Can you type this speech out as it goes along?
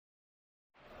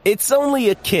It's only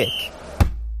a kick,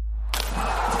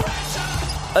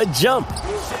 a jump,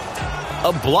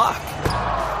 a block.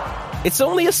 It's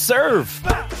only a serve.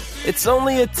 It's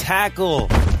only a tackle,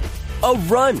 a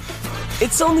run.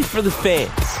 It's only for the fans.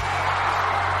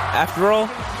 After all,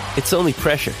 it's only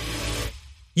pressure.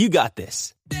 You got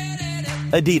this.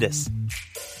 Adidas.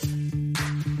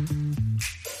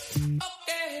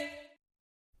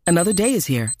 Another day is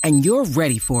here, and you're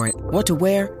ready for it. What to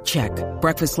wear? Check.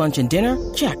 Breakfast, lunch, and dinner?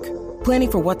 Check.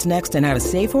 Planning for what's next and how to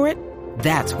save for it?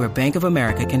 That's where Bank of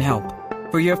America can help.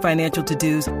 For your financial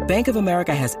to-dos, Bank of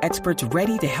America has experts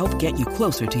ready to help get you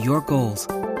closer to your goals.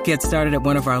 Get started at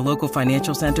one of our local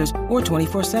financial centers or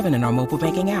 24/7 in our mobile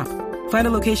banking app. Find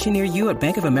a location near you at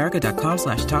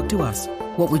bankofamerica.com/talktous.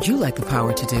 What would you like the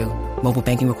power to do? Mobile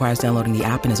banking requires downloading the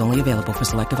app and is only available for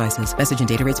select devices. Message and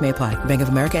data rates may apply. Bank of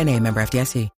America N.A., member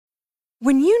FDIC.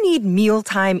 When you need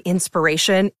mealtime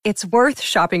inspiration, it's worth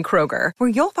shopping Kroger, where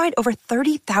you'll find over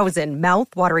 30,000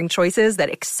 mouth-watering choices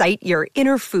that excite your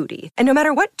inner foodie. And no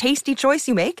matter what tasty choice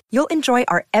you make, you'll enjoy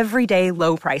our everyday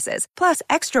low prices, plus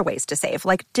extra ways to save,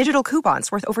 like digital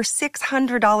coupons worth over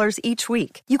 $600 each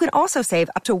week. You can also save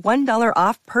up to $1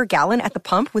 off per gallon at the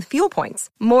pump with fuel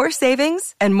points. More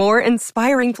savings and more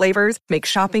inspiring flavors make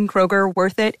shopping Kroger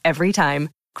worth it every time.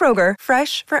 Kroger,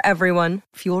 fresh for everyone.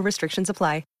 Fuel restrictions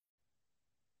apply.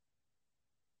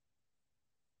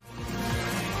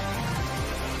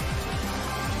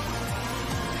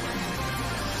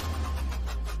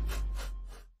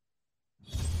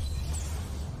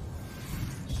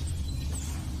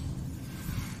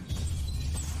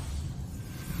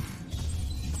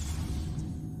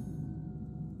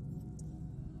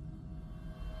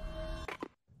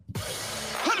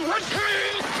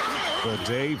 The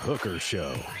Dave Hooker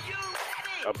Show.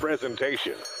 A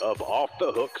presentation of Off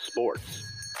the Hook Sports.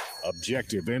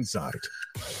 Objective insight,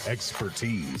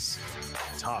 expertise,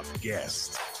 top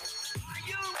guests.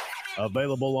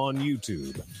 Available on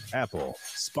YouTube, Apple,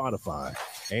 Spotify,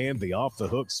 and the Off the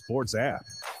Hook Sports app.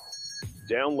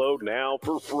 Download now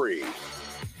for free.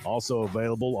 Also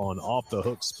available on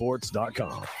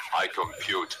offthehooksports.com. I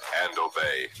compute and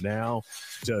obey. Now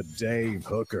to Dave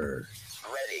Hooker.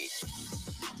 Ready.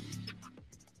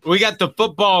 We got the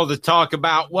football to talk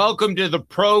about. Welcome to the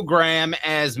program,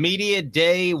 as Media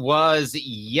Day was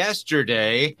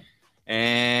yesterday,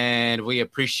 and we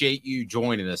appreciate you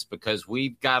joining us because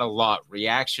we've got a lot.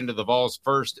 Reaction to the Vols'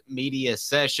 first media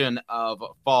session of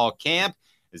fall camp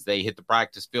as they hit the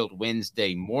practice field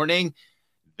Wednesday morning.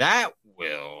 That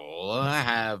will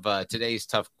have today's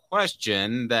tough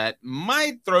question that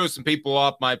might throw some people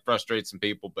off, might frustrate some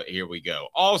people, but here we go.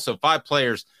 Also, 5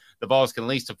 players the Vols can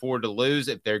least afford to lose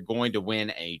if they're going to win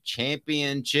a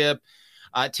championship.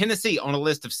 Tennessee on a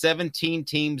list of 17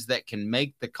 teams that can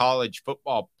make the college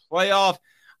football playoff.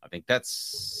 I think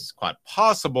that's quite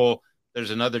possible. There's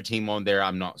another team on there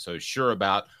I'm not so sure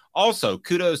about. Also,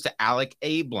 kudos to Alec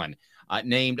Ablin,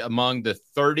 named among the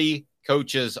 30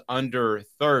 coaches under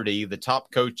 30, the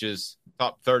top coaches,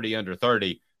 top 30 under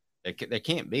 30. There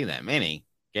can't be that many,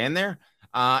 can there?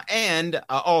 And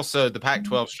also the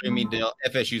Pac-12 streaming deal,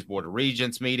 FSU's Board of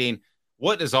Regents meeting.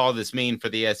 What does all this mean for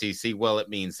the SEC? Well, it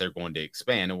means they're going to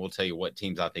expand, and we'll tell you what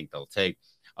teams I think they'll take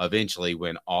eventually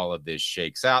when all of this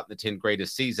shakes out. The 10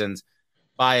 greatest seasons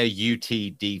by a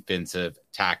UT defensive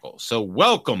tackle. So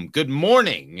welcome, good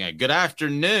morning, good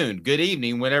afternoon, good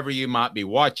evening, whenever you might be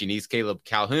watching. He's Caleb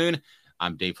Calhoun.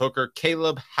 I'm Dave Hooker.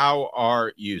 Caleb, how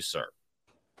are you, sir?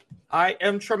 I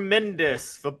am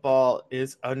tremendous. Football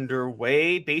is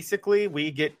underway. Basically, we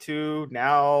get to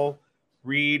now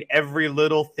read every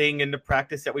little thing into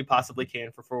practice that we possibly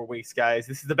can for 4 weeks, guys.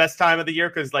 This is the best time of the year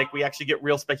because, we actually get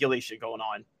real speculation going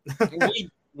on.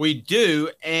 we do,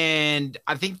 and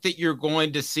I think that you're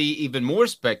going to see even more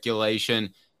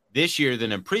speculation this year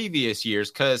than in previous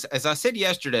years because, as I said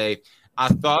yesterday, I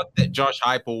thought that Josh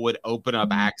Heupel would open up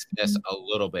access a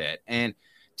little bit, and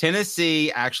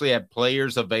Tennessee actually had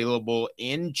players available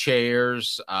in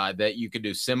chairs that you could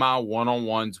do semi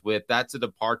one-on-ones with. That's a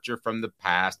departure from the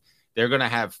past. They're going to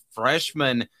have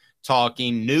freshmen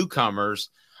talking, newcomers,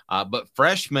 but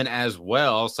freshmen as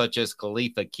well, such as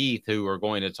Khalifa Keith, who are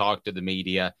going to talk to the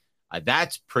media.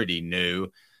 That's pretty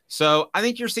new. So I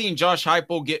think you're seeing Josh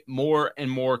Heupel get more and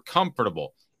more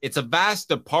comfortable. It's a vast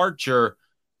departure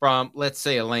from, let's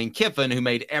say, a Lane Kiffin, who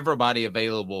made everybody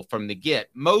available from the get.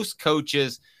 Most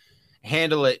coaches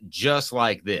handle it just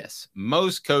like this.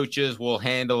 Most coaches will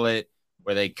handle it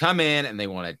where they come in and they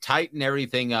want to tighten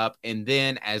everything up. And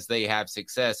then as they have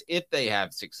success, if they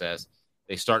have success,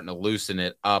 they're starting to loosen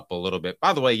it up a little bit.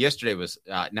 By the way, yesterday was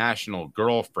National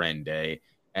Girlfriend Day.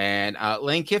 And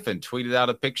Lane Kiffin tweeted out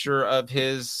a picture of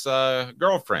his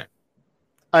girlfriend.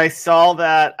 I saw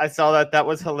that. That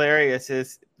was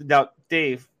hilarious. Now,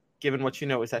 Dave, given what you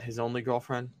know, is that his only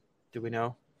girlfriend? Do we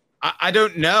know? I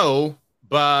don't know,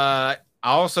 but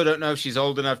I also don't know if she's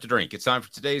old enough to drink. It's time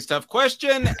for today's tough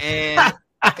question, and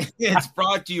it's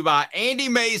brought to you by Andy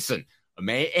Mason,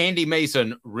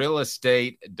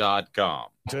 AndyMasonRealEstate.com.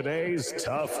 Today's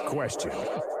tough question.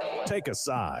 Take a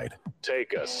side.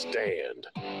 Take a stand.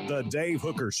 The Dave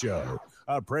Hooker Show,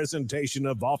 a presentation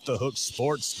of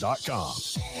OffTheHookSports.com.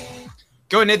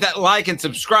 Go and hit that like and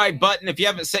subscribe button. If you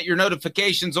haven't set your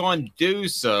notifications on, do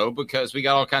so, because we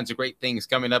got all kinds of great things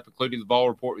coming up, including the Vol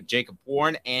Report with Jacob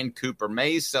Warren and Cooper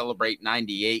Mays. Celebrate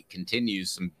 98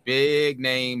 continues. Some big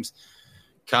names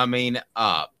coming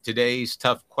up. Today's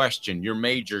tough question, your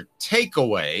major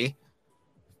takeaway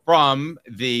from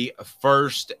the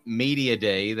first media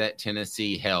day that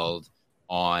Tennessee held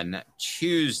on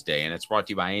Tuesday. And it's brought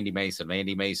to you by Andy Mason of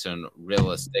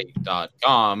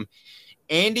AndyMasonRealEstate.com.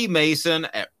 Andy Mason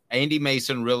at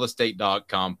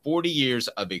AndyMasonRealEstate.com, 40 years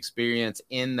of experience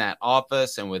in that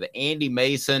office. And with Andy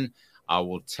Mason, I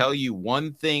will tell you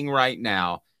one thing right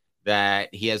now,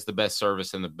 that he has the best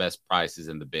service and the best prices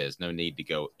in the biz. No need to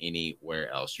go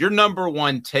anywhere else. Your number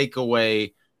one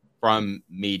takeaway from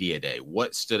Media Day,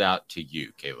 what stood out to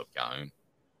you, Caleb Calhoun?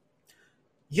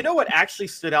 You know what actually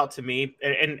stood out to me,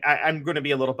 and I'm going to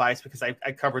be a little biased because I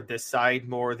covered this side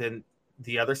more than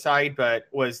the other side, but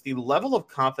was the level of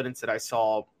confidence that I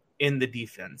saw in the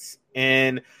defense.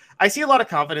 And I see a lot of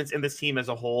confidence in this team as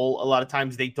a whole. A lot of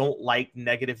times they don't like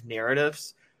negative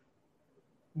narratives.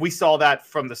 We saw that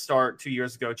from the start 2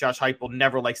 years ago. Josh Heupel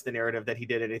never likes the narrative that he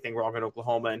did anything wrong in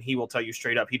Oklahoma, and he will tell you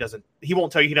straight up he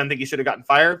won't tell you he doesn't think he should have gotten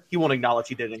fired. He won't acknowledge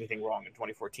he did anything wrong in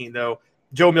 2014, though.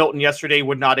 Joe Milton yesterday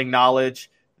would not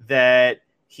acknowledge that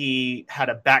he had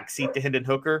a backseat to Hendon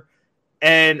Hooker.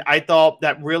 And I thought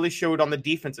that really showed on the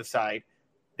defensive side.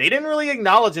 They didn't really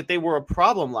acknowledge that they were a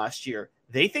problem last year.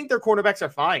 They think their cornerbacks are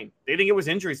fine. They think it was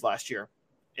injuries last year.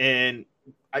 And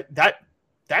that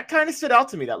kind of stood out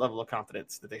to me, that level of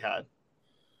confidence that they had.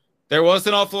 There was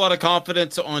an awful lot of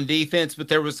confidence on defense, but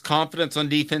there was confidence on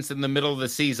defense in the middle of the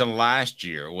season last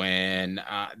year when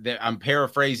I'm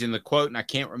paraphrasing the quote, and I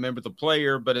can't remember the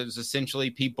player, but it was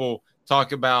essentially people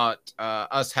talk about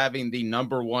us having the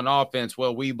number one offense.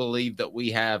 Well, we believe that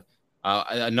we have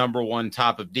a number one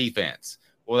type of defense.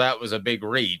 Well, that was a big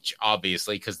reach,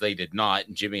 obviously, because they did not.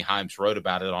 And Jimmy Himes wrote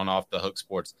about it on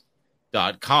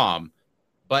OffTheHookSports.com.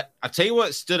 But I'll tell you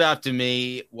what stood out to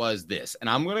me was this, and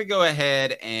I'm going to go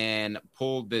ahead and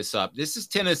pull this up. This is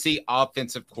Tennessee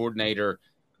offensive coordinator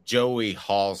Joey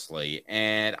Halzle,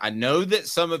 and I know that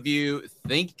some of you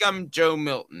think I'm Joe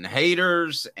Milton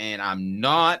haters, and I'm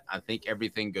not. I think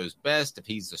everything goes best if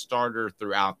he's the starter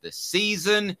throughout the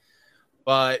season,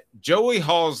 but Joey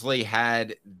Halzle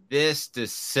had this to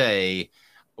say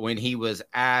when he was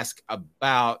asked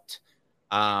about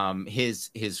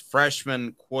his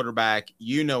freshman quarterback.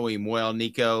 You know him well,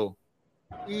 Nico.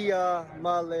 Ia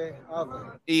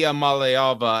Maleava.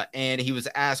 And he was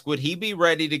asked, would he be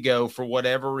ready to go for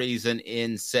whatever reason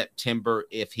in September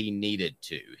if he needed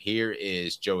to? Here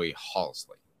is Joey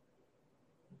Halzle.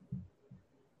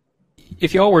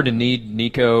 If y'all were to need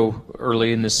Nico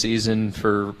early in the season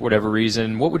for whatever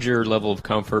reason, what would your level of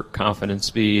confidence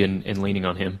be in leaning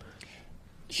on him?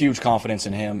 Huge confidence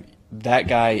in him. That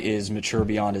guy is mature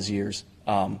beyond his years.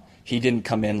 He didn't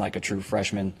come in like a true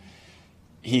freshman.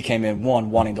 He came in,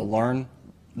 wanting to learn,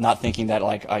 not thinking that,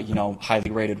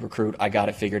 highly rated recruit, I got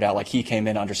it figured out. Like, he came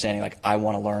in understanding, I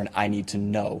want to learn, I need to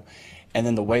know. And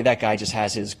then the way that guy just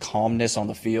has his calmness on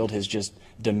the field, his just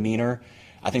demeanor,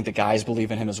 I think the guys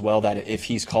believe in him as well, that if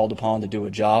he's called upon to do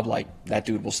a job, that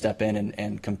dude will step in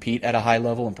and compete at a high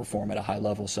level and perform at a high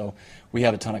level. So we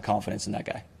have a ton of confidence in that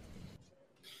guy.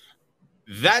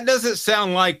 That doesn't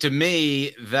sound like to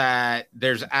me that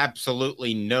there's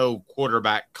absolutely no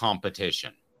quarterback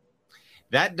competition.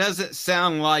 That doesn't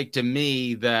sound like to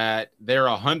me that they're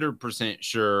 100%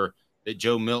 sure that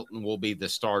Joe Milton will be the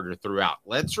starter throughout.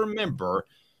 Let's remember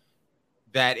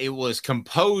that it was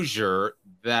composure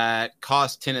that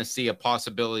cost Tennessee a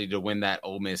possibility to win that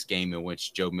Ole Miss game in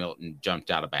which Joe Milton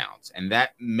jumped out of bounds. And that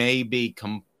may be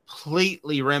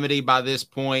completely remedied by this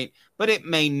point, but it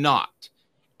may not.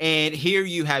 And here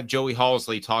you have Joey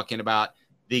Halzle talking about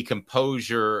the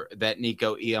composure that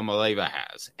Nico Iamaleava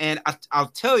has. And I'll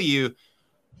tell you,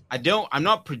 I'm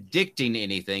not predicting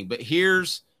anything, but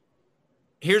here's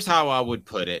how I would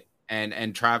put it.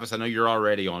 And Travis, I know you're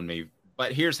already on me,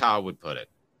 but here's how I would put it.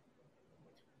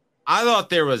 I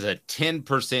thought there was a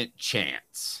 10%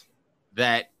 chance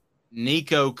that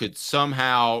Nico could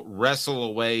somehow wrestle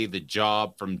away the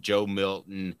job from Joe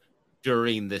Milton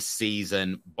during the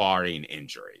season, barring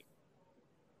injury.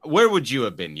 Where would you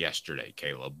have been yesterday,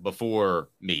 Caleb, before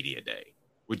media day?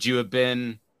 Would you have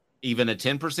been even a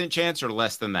 10% chance or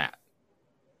less than that?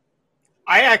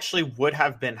 I actually would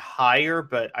have been higher,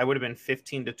 but I would have been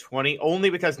 15 to 20, only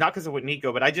because, not because of what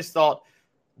Nico, but I just thought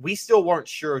we still weren't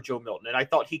sure of Joe Milton. And I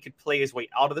thought he could play his way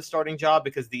out of the starting job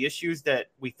because the issues that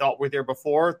we thought were there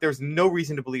before, there's no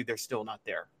reason to believe they're still not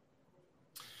there.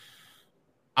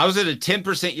 I was at a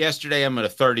 10% yesterday. I'm at a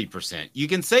 30%. You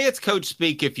can say it's coach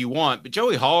speak if you want, but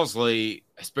Joey Halsley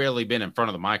has barely been in front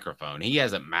of the microphone. He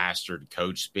hasn't mastered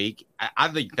coach speak. I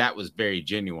think that was very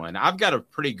genuine. I've got a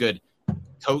pretty good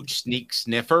coach sneak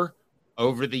sniffer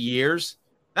over the years.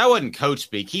 That wasn't coach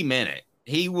speak. He meant it.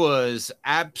 He was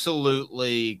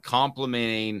absolutely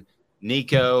complimenting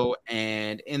Nico,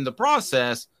 and in the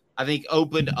process, I think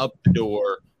opened up the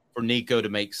door for Nico to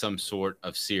make some sort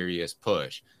of serious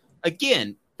push.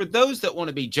 Again, for those that want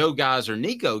to be Joe guys or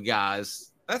Nico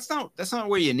guys, that's not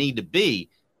where you need to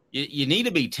be. You need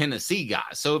to be Tennessee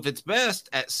guys. So if it's best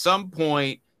at some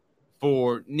point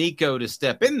for Nico to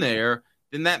step in there,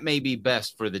 then that may be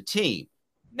best for the team.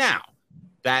 Now,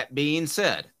 that being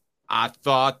said, I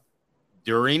thought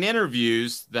during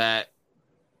interviews that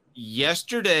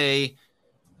yesterday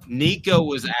Nico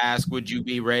was asked, would you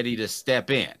be ready to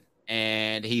step in?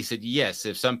 And he said, yes,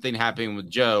 if something happened with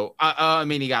Joe.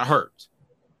 He got hurt.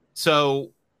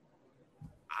 So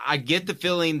I get the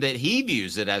feeling that he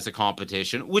views it as a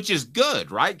competition, which is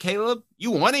good, right, Caleb?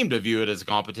 You want him to view it as a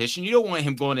competition. You don't want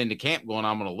him going into camp going,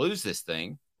 I'm going to lose this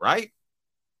thing, right?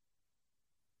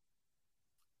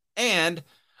 And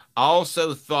I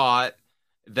also thought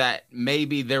that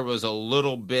maybe there was a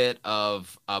little bit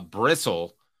of a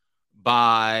bristle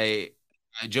by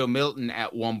Joe Milton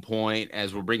at one point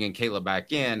as we're bringing Caleb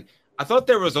back in. I thought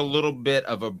there was a little bit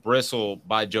of a bristle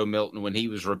by Joe Milton when he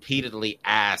was repeatedly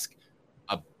asked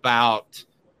about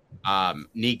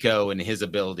Nico and his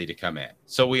ability to come in.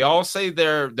 So we all say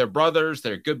they're brothers,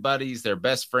 they're good buddies, they're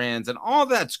best friends, and all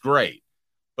that's great.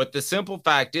 But the simple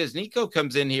fact is Nico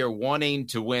comes in here wanting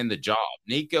to win the job.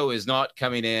 Nico is not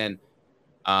coming in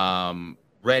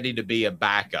ready to be a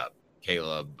backup,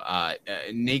 Caleb.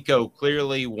 Nico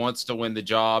clearly wants to win the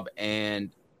job,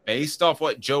 and based off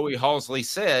what Joey Halsley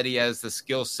said, he has the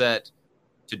skill set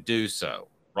to do so.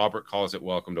 Robert calls it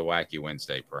welcome to Wacky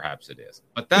Wednesday. Perhaps it is.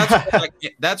 But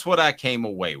that's what I came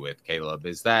away with, Caleb,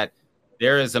 is that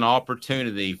there is an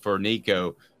opportunity for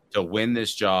Nico to win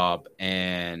this job,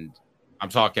 and I'm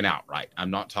talking outright.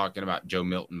 I'm not talking about Joe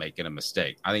Milton making a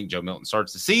mistake. I think Joe Milton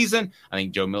starts the season. I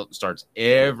think Joe Milton starts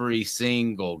every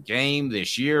single game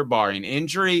this year, barring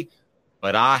injury.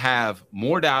 But I have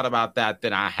more doubt about that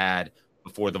than I had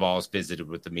before the Vols visited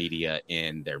with the media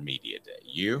in their media day.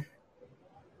 You?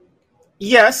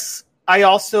 Yes. I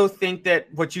also think that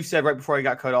what you said right before I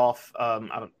got cut off, I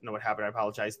don't know what happened. I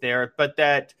apologize there. But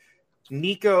that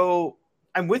Nico,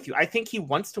 I'm with you. I think he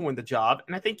wants to win the job,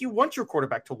 and I think you want your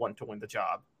quarterback to want to win the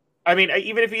job. I mean,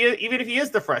 even if he is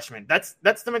the freshman, that's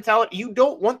the mentality. You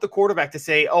don't want the quarterback to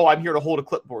say, "Oh, I'm here to hold a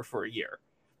clipboard for a year."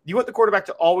 You want the quarterback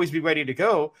to always be ready to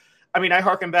go. I mean, I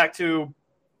harken back to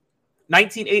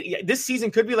 1980. This season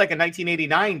could be like a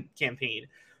 1989 campaign.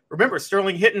 Remember,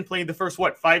 Sterling Hinton played the first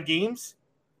 5 games,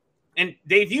 and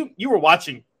Dave, you were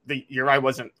watching the year. I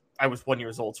wasn't. I was 1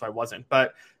 year old, so I wasn't,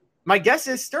 but. My guess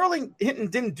is Sterling Hinton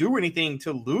didn't do anything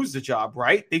to lose the job,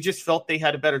 right? They just felt they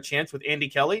had a better chance with Andy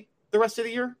Kelly the rest of the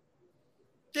year.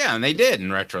 Yeah, and they did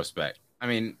in retrospect. I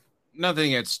mean,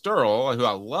 nothing against Sterl, who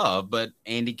I love, but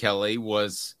Andy Kelly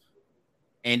was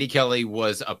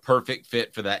a perfect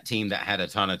fit for that team that had a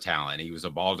ton of talent. He was a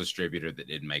ball distributor that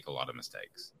didn't make a lot of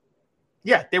mistakes.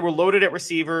 Yeah, they were loaded at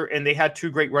receiver, and they had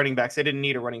 2 great running backs. They didn't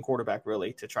need a running quarterback,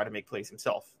 really, to try to make plays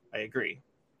himself. I agree.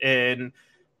 And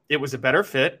it was a better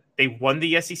fit. They won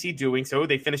the SEC doing so.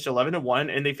 They finished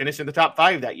 11-1, and they finished in the top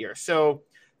 5 that year. So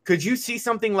could you see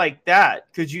something like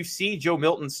that? Could you see Joe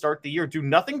Milton start the year, do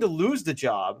nothing to lose the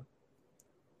job,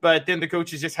 but then the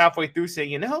coach is just halfway through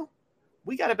saying,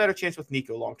 we got a better chance with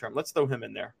Nico long-term. Let's throw him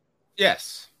in there.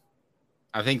 Yes.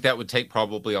 I think that would take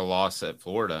probably a loss at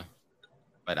Florida,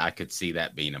 but I could see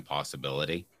that being a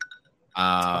possibility.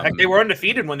 Heck, they were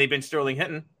undefeated when they benched Sterling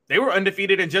Hinton. They were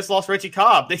undefeated and just lost Reggie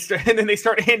Cobb. And then they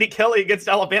start Andy Kelly against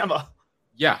Alabama.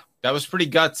 Yeah, that was pretty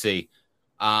gutsy.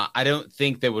 I don't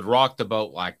think they would rock the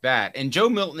boat like that. And Joe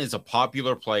Milton is a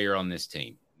popular player on this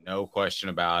team. No question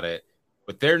about it.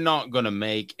 But they're not going to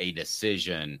make a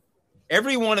decision.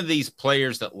 Every one of these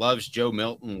players that loves Joe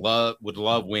Milton would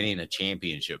love winning a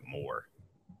championship more.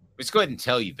 Let's go ahead and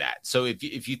tell you that. So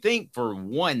if you think for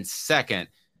 1 second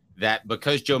that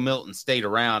because Joe Milton stayed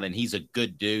around and he's a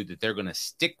good dude, that they're going to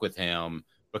stick with him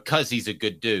because he's a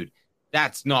good dude.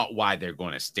 That's not why they're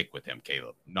going to stick with him,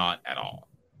 Caleb. Not at all.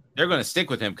 They're going to stick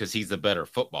with him because he's the better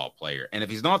football player. And if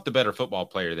he's not the better football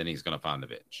player, then he's going to find the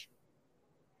bench.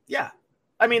 Yeah.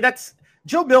 I mean, that's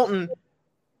Joe Milton.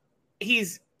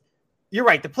 You're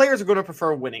right. The players are going to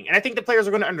prefer winning. And I think the players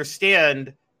are going to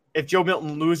understand if Joe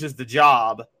Milton loses the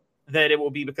job, that it will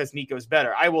be because Nico's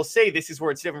better. I will say this is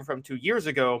where it's different from 2 years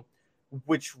ago,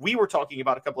 which we were talking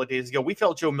about a couple of days ago.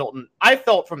 I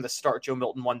felt from the start Joe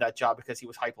Milton won that job because he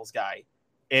was Heupel's guy.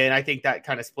 And I think that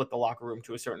kind of split the locker room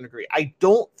to a certain degree. I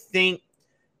don't think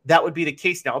that would be the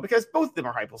case now because both of them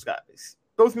are Heupel's guys.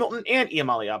 Both Milton and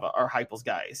Iamaleava are Heupel's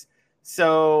guys.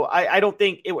 So I don't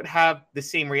think it would have the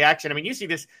same reaction. I mean, you see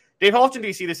this, Dave, how often do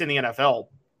you see this in the NFL?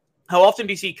 How often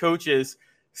do you see coaches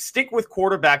stick with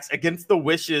quarterbacks against the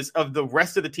wishes of the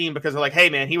rest of the team because they're like, hey,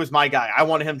 man, he was my guy. I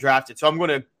wanted him drafted. So I'm going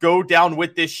to go down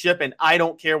with this ship, and I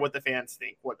don't care what the fans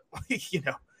think.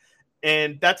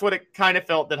 And that's what it kind of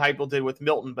felt that Heupel did with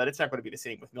Milton, but it's not going to be the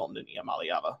same with Milton and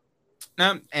Iamaleava.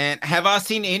 And have I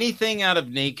seen anything out of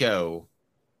Nico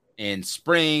in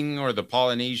spring or the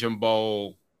Polynesian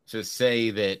Bowl to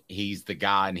say that he's the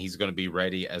guy and he's going to be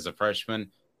ready as a freshman?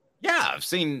 Yeah, I've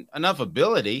seen enough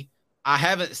ability. I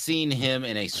haven't seen him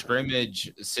in a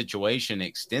scrimmage situation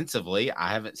extensively. I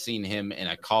haven't seen him in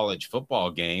a college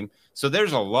football game. So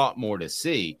there's a lot more to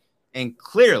see. And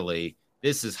clearly,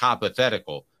 this is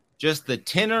hypothetical. Just the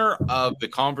tenor of the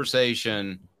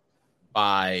conversation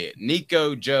by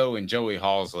Nico, Joe, and Joey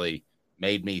Halsley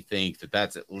made me think that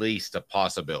that's at least a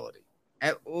possibility.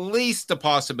 At least a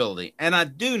possibility. And I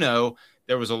do know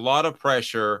there was a lot of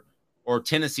pressure, or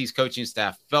Tennessee's coaching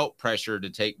staff felt pressure to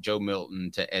take Joe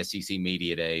Milton to SEC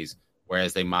Media Days,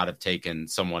 whereas they might have taken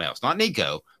someone else. Not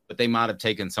Nico, but they might have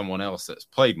taken someone else that's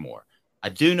played more. I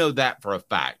do know that for a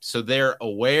fact. So they're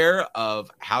aware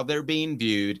of how they're being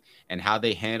viewed and how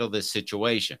they handle this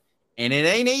situation. And it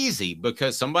ain't easy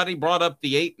because somebody brought up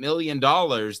the $8 million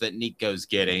that Nico's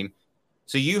getting.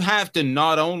 So you have to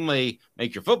not only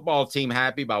make your football team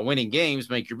happy by winning games,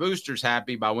 make your boosters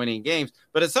happy by winning games,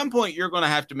 but at some point you're going to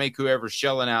have to make whoever's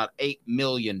shelling out $8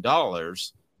 million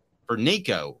for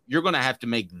Nico, you're going to have to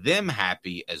make them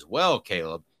happy as well,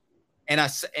 Caleb. And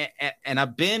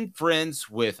I've been friends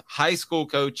with high school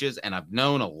coaches, and I've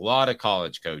known a lot of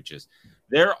college coaches.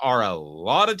 There are a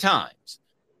lot of times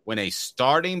when a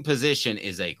starting position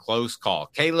is a close call.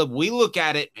 Caleb, we look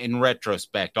at it in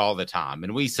retrospect all the time,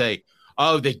 and we say,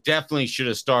 oh, they definitely should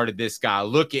have started this guy.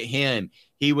 Look at him.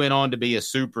 He went on to be a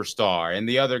superstar, and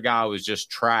the other guy was just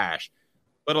trash.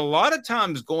 But a lot of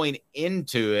times going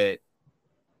into it,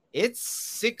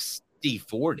 it's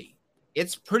 60-40.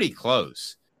 It's pretty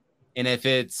close. And if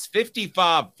it's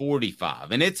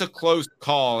 55-45, and it's a close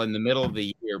call in the middle of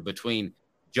the year between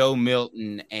Joe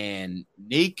Milton and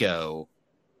Nico,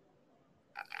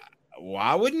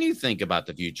 why wouldn't you think about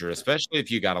the future, especially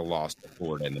if you got a loss to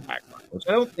Florida in the background? Which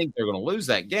I don't think they're going to lose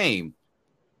that game,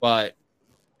 but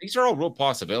these are all real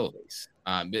possibilities.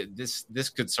 This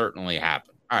could certainly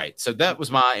happen. All right, so that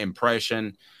was my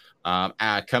impression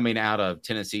coming out of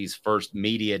Tennessee's first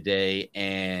media day,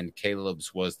 and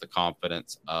Caleb's was the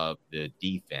confidence of the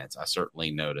defense. I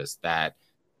certainly noticed that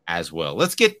as well.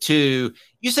 Let's get to,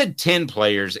 you said 10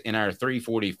 players in our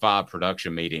 345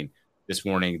 production meeting this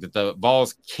morning that the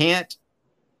Vols can't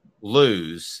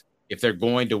lose if they're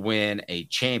going to win a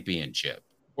championship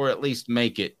or at least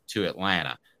make it to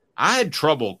Atlanta. I had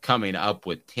trouble coming up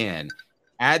with 10.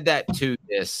 Add that to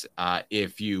this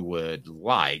if you would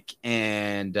like.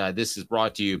 And this is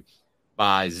brought to you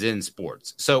by Zen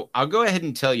Sports. So I'll go ahead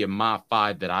and tell you my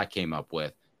 5 that I came up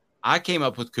with. I came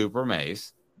up with Cooper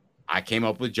Mays. I came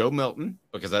up with Joe Milton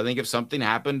because I think if something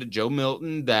happened to Joe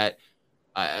Milton that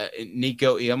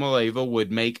Nico Iamaleava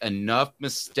would make enough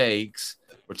mistakes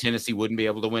where Tennessee wouldn't be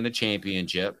able to win a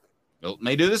championship. Milton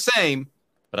may do the same,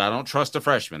 but I don't trust a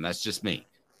freshman. That's just me.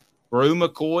 Brew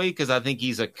McCoy, because I think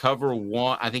he's a cover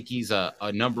one. I think he's a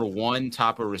number one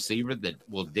type of receiver that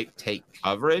will dictate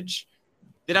coverage.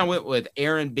 Then I went with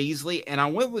Aaron Beasley, and I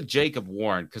went with Jacob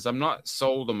Warren because I'm not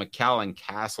sold on McCallan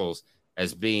Castles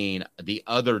as being the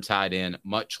other tight end,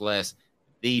 much less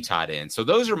the tight end. So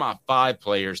those are my 5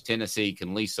 players Tennessee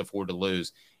can least afford to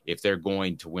lose if they're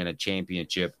going to win a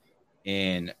championship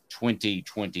in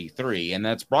 2023. And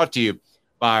that's brought to you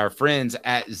by our friends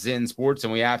at Zen Sports,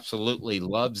 and we absolutely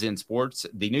love Zen Sports,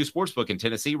 the new sportsbook in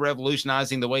Tennessee,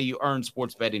 revolutionizing the way you earn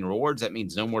sports betting rewards. That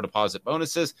means no more deposit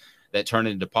bonuses that turn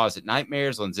into deposit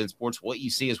nightmares. On Zen Sports, what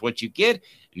you see is what you get,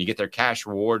 and you get their cash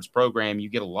rewards program. You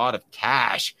get a lot of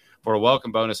cash for a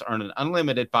welcome bonus. Earn an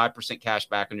unlimited 5% cash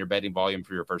back on your betting volume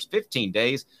for your first 15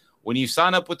 days when you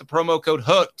sign up with the promo code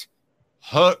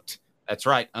HOOKED, that's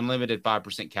right, unlimited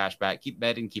 5% cash back. Keep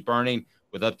betting, keep earning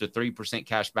with up to 3%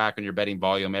 cash back on your betting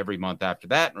volume every month after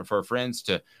that. And refer friends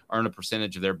to earn a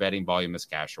percentage of their betting volume as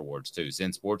cash rewards too.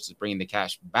 Zen Sports is bringing the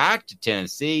cash back to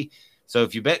Tennessee. So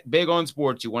if you bet big on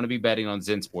sports, you want to be betting on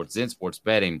Zen Sports. Zen Sports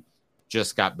betting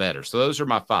just got better. So those are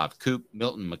my 5: Coop,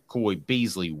 Milton, McCoy,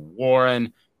 Beasley,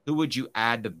 Warren. Who would you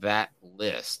add to that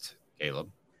list, Caleb?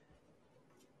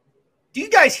 Do you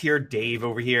guys hear Dave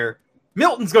over here?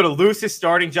 Milton's going to lose his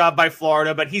starting job by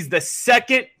Florida, but he's the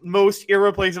second most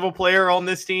irreplaceable player on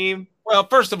this team. Well,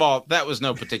 first of all, that was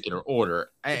no particular order.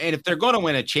 And if they're going to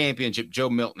win a championship, Joe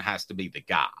Milton has to be the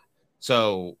guy.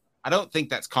 So I don't think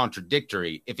that's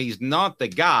contradictory. If he's not the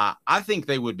guy, I think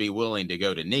they would be willing to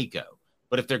go to Nico.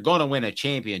 But if they're going to win a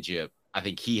championship, I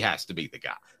think he has to be the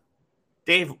guy.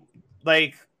 Dave,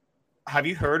 have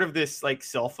you heard of this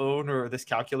cell phone or this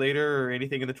calculator or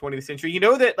anything in the 20th century? You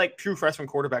know that true freshman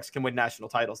quarterbacks can win national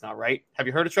titles now, right? Have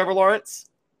you heard of Trevor Lawrence?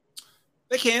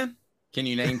 They can. Can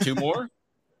you name 2 more?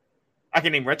 I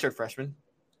can name redshirt freshmen.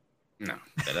 No,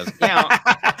 that doesn't count.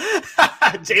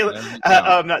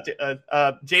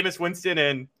 Jameis Winston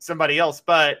and somebody else,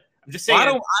 but I'm just saying. I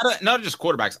don't, not just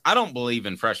quarterbacks. I don't believe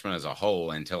in freshmen as a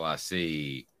whole until I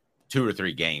see 2 or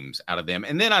 3 games out of them.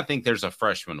 And then I think there's a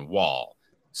freshman wall.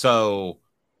 So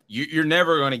you're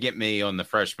never going to get me on the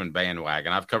freshman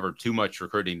bandwagon. I've covered too much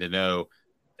recruiting to know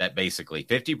that basically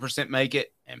 50% make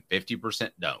it and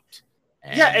 50% don't.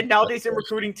 And nowadays in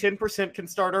recruiting, 10% can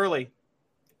start early,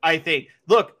 I think.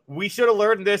 Look, we should have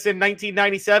learned this in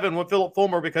 1997 when Philip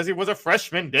Fulmer, because he was a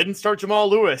freshman, didn't start Jamal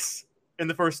Lewis in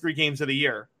the first 3 games of the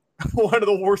year. One of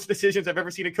the worst decisions I've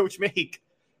ever seen a coach make.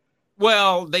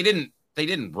 Well, they didn't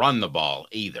run the ball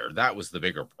either. That was the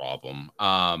bigger problem.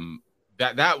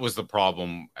 That was the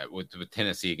problem with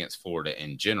Tennessee against Florida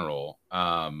in general.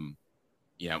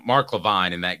 Mark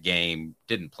Levine in that game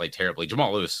didn't play terribly.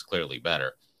 Jamal Lewis is clearly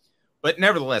better. But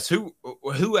nevertheless, who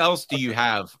else do you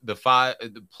have the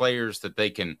players that they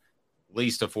can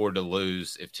least afford to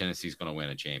lose if Tennessee's going to win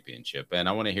a championship? And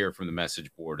I want to hear from the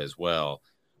message board as well.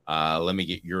 Let me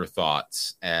get your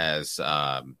thoughts as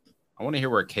I want to hear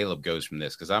where Caleb goes from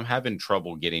this, because I'm having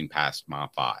trouble getting past my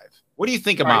 5. What do you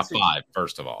think of my 5,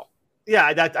 first of all?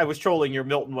 Yeah, I was trolling your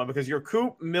Milton one because you're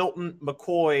Coop, Milton,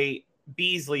 McCoy,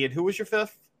 Beasley, and who was your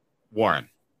 5th? Warren,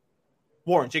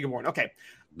 Jacob Warren. Okay.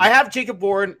 I have Jacob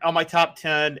Warren on my top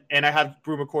 10, and I have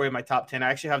Brew McCoy in my top 10.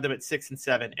 I actually have them at 6 and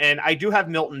 7. And I do have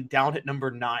Milton down at number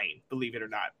 9, believe it or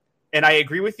not. And I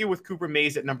agree with you with Cooper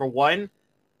Mays at number 1.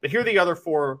 But here are the other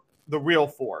 4, the real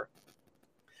 4.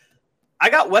 I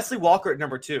got Wesley Walker at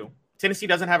number 2. Tennessee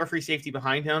doesn't have a free safety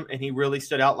behind him, and he really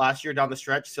stood out last year down the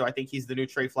stretch, so I think he's the new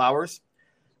Trey Flowers.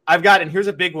 I've got, and here's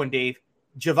a big one, Dave,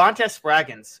 Javonte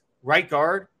Spraggins, right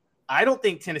guard. I don't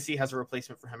think Tennessee has a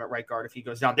replacement for him at right guard if he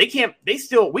goes down.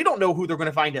 We don't know who they're going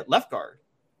to find at left guard.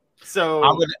 So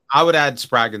I would add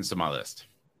Spraggins to my list.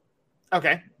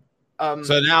 Okay.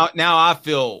 So now I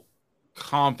feel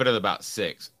confident about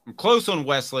 6. I'm close on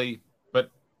Wesley, but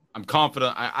I'm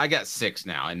confident. I got 6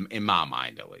 now in my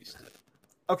mind, at least.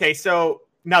 Okay. So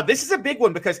now this is a big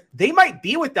one because they might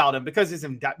be without him because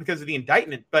of the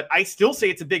indictment, but I still say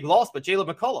it's a big loss. But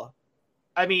Jalen McCullough,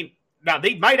 I mean, now,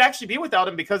 they might actually be without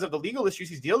him because of the legal issues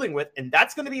he's dealing with, and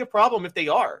that's going to be a problem if they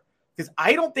are, because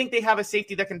I don't think they have a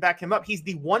safety that can back him up. He's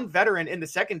the one veteran in the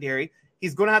secondary.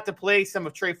 He's going to have to play some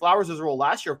of Trey Flowers' role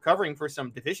last year of covering for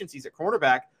some deficiencies at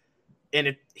cornerback, and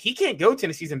if he can't go,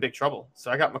 Tennessee's in big trouble.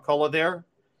 So I got McCullough there.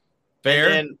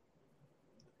 Fair.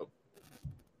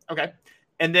 Okay.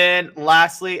 And then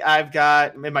lastly, I've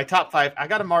got in my top 5, I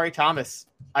got Amari Thomas.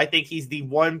 I think he's the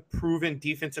one proven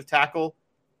defensive tackle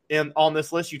on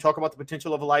this list. You talk about the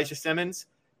potential of Elijah Simmons,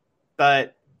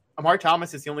 but Amari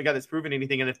Thomas is the only guy that's proven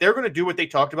anything. And if they're going to do what they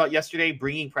talked about yesterday,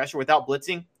 bringing pressure without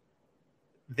blitzing,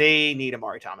 they need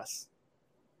Amari Thomas.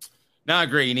 No, I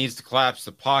agree. He needs to collapse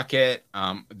the pocket.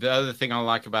 The other thing I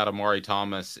like about Amari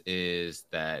Thomas is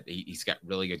that he's got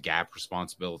really good gap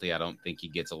responsibility. I don't think he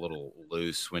gets a little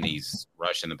loose when he's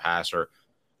rushing the passer.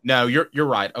 No, you're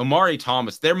right. Amari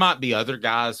Thomas, there might be other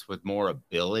guys with more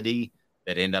ability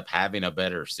that end up having a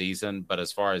better season. But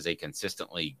as far as a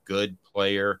consistently good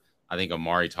player, I think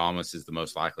Amari Thomas is the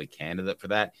most likely candidate for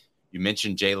that. You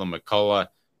mentioned Jalen McCullough.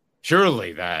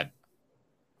 Surely that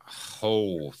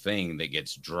whole thing that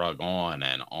gets drug on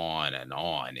and on and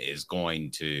on is going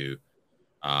to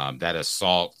that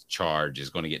assault charge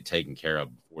is going to get taken care of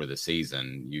before the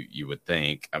season, you would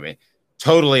think. I mean,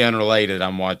 totally unrelated.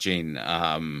 I'm watching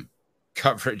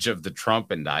coverage of the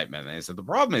Trump indictment. And they said the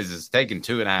problem is it's taken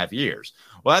 2.5 years.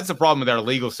 Well, that's the problem with our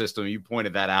legal system. You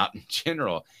pointed that out in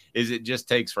general, is it just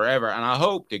takes forever. And I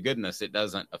hope to goodness it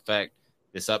doesn't affect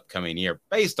this upcoming year.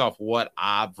 Based off what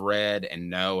I've read and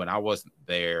know, and I wasn't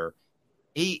there,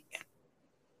 a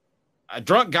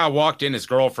drunk guy walked in his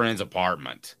girlfriend's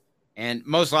apartment, and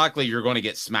most likely you're going to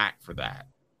get smacked for that.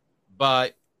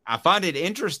 But I find it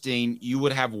interesting you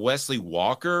would have Wesley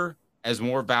Walker as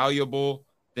more valuable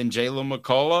than Jalen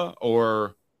McCullough,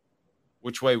 or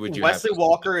which way would you Wesley have?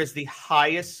 Walker is the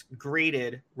highest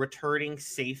graded returning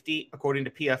safety according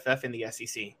to PFF in the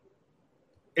SEC.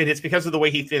 And it's because of the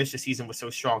way he finished the season was so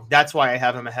strong. That's why I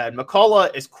have him ahead.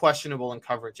 McCullough is questionable in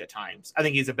coverage at times. I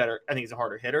think he's a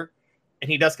harder hitter, and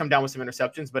he does come down with some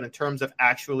interceptions. But in terms of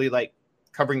actually like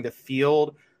covering the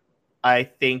field, I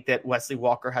think that Wesley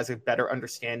Walker has a better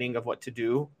understanding of what to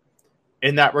do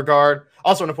in that regard.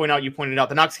 Also, want to point out, you pointed out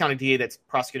the Knox County DA that's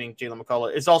prosecuting Jalen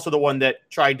McCullough is also the one that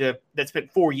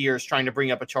spent 4 years trying to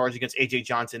bring up a charge against AJ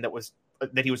Johnson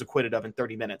that he was acquitted of in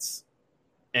 30 minutes.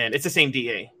 And it's the same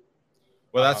DA.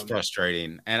 Well, that's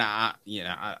frustrating. And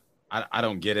I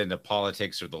don't get into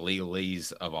politics or the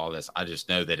legalese of all this. I just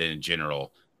know that in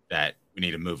general that we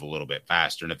need to move a little bit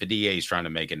faster. And if a DA is trying to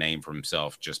make a name for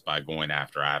himself just by going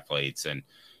after athletes, and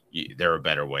there are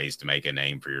better ways to make a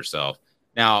name for yourself.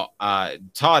 Now,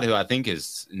 Todd, who I think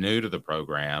is new to the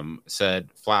program, said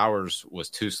Flowers was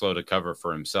too slow to cover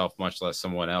for himself, much less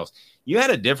someone else. You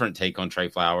had a different take on Trey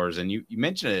Flowers, and you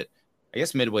mentioned it, I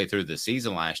guess, midway through the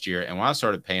season last year. And when I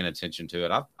started paying attention to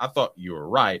it, I thought you were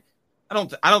right. I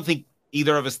don't think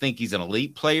either of us think he's an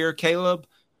elite player, Caleb,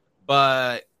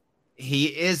 but he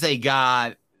is a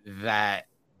guy that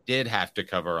did have to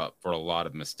cover up for a lot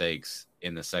of mistakes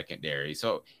in the secondary.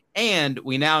 And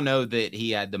we now know that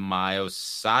he had the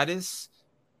myositis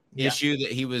issue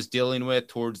that he was dealing with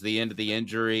towards the end of the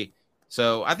injury.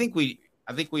 So I think we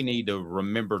need to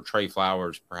remember Trey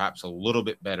Flowers perhaps a little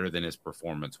bit better than his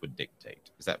performance would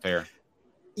dictate. Is that fair?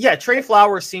 Yeah, Trey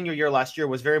Flowers' senior year last year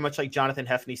was very much like Jonathan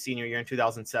Hefney's senior year in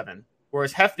 2007,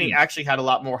 whereas Hefney actually had a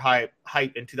lot more hype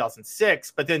in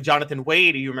 2006. But then Jonathan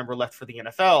Wade, you remember, left for the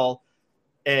NFL,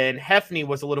 and Hefney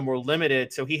was a little more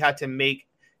limited, so he had to make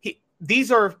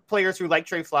these are players who, like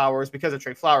Trey Flowers, because of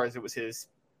Trey Flowers, it was his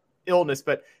illness,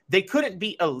 but they couldn't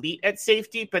be elite at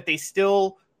safety, but they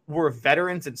still were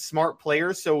veterans and smart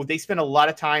players. So they spent a lot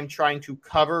of time trying to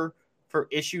cover for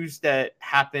issues that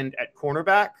happened at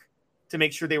cornerback to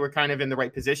make sure they were kind of in the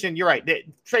right position. You're right.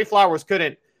 Trey Flowers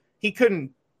couldn't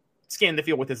scan the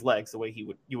field with his legs the way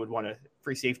you would want a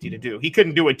free safety to do. He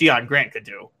couldn't do what Deion Grant could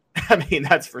do. I mean,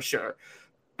 that's for sure.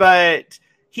 But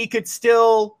he could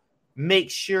still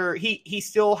make sure he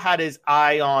still had his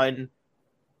eye on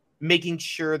making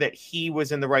sure that he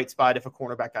was in the right spot if a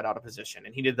cornerback got out of position.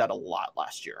 And he did that a lot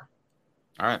last year.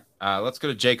 All right. Let's go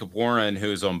to Jacob Warren,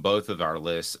 who's on both of our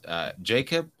lists.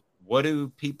 Jacob, what do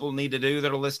people need to do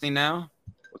that are listening now?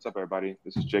 What's up, everybody?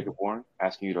 This is Jacob Warren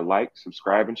asking you to like,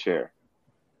 subscribe, and share.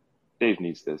 Dave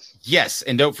needs this. Yes,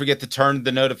 and don't forget to turn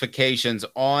the notifications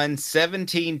on.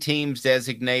 17 teams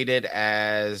designated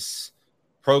as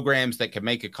programs that can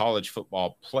make a college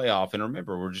football playoff. And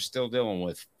remember, we're just still dealing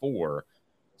with 4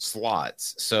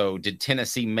 slots. So did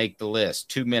Tennessee make the list?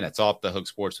 2 minutes off the Hook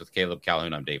Sports with Caleb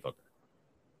Calhoun. I'm Dave Hooker.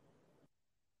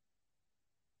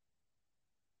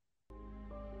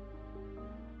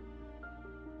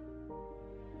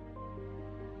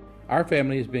 Our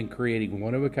family has been creating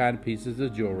one-of-a-kind pieces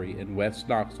of jewelry in West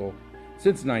Knoxville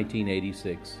since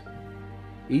 1986.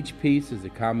 Each piece is a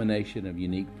combination of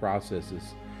unique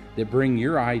processes that bring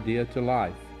your idea to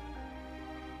life.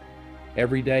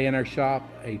 Every day in our shop,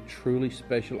 a truly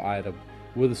special item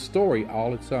with a story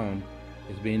all its own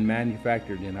is being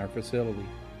manufactured in our facility,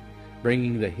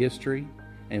 bringing the history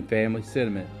and family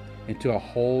sentiment into a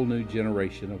whole new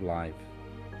generation of life.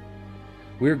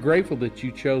 We're grateful that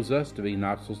you chose us to be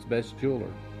Knoxville's best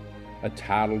jeweler, a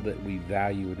title that we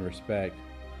value and respect.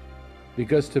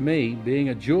 Because to me, being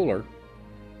a jeweler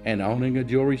and owning a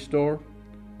jewelry store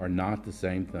are not the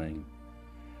same thing.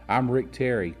 I'm Rick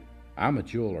Terry. I'm a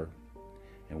jeweler,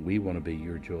 and we want to be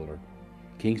your jeweler.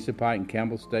 Kingston Pike and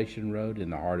Campbell Station Road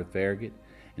in the heart of Farragut,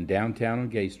 and downtown on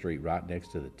Gay Street right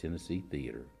next to the Tennessee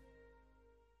Theater.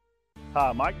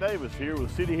 Hi, Mike Davis here with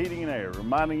City Heating and Air,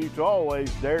 reminding you to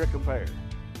always dare to compare.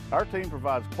 Our team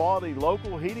provides quality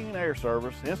local heating and air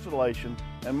service, installation,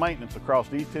 and maintenance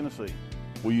across East Tennessee.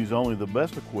 We use only the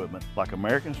best equipment like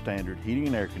American Standard heating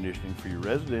and air conditioning for your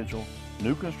residential,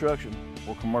 new construction,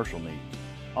 or commercial needs.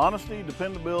 Honesty,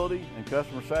 dependability, and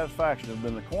customer satisfaction have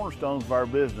been the cornerstones of our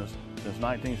business since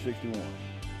 1961.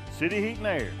 City Heat and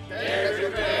Air. Dare to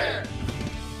compare.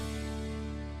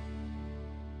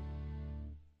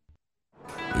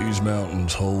 These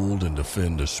mountains hold and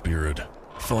defend a spirit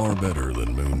far better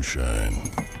than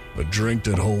moonshine. A drink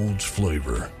that holds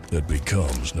flavor that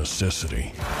becomes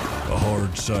necessity. A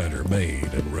hard cider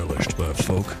made and relished by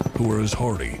folk who are as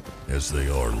hearty as they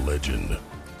are legend.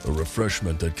 A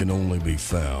refreshment that can only be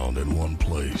found in one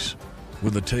place.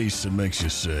 With a taste that makes you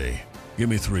say, give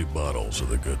me 3 bottles of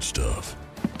the good stuff.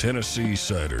 Tennessee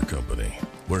Cider Company,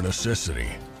 where necessity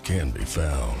can be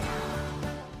found.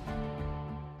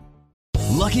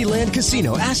 Lucky Land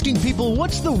Casino, asking people,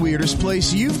 what's the weirdest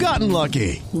place you've gotten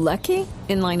lucky? Lucky?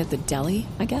 In line at the deli,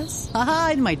 I guess?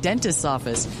 Aha, in my dentist's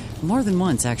office. More than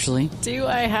once, actually. Do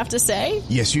I have to say?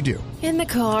 Yes, you do. In the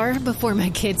car before my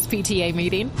kids' PTA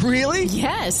meeting. Really?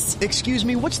 Yes. Excuse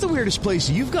me, what's the weirdest place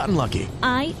you've gotten lucky?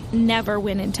 I never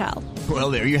win and tell.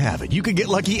 Well, there you have it. You can get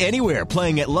lucky anywhere,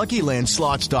 playing at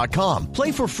LuckyLandSlots.com.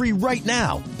 Play for free right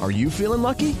now. Are you feeling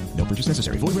lucky? No purchase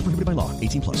necessary. Void where prohibited by law.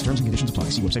 18+. Terms and conditions apply.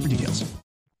 See website for details.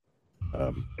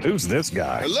 Who's this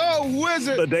guy? Hello,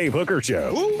 wizard. The Dave Hooker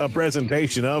Show. Who? A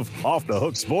presentation of Off the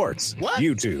Hook Sports. What?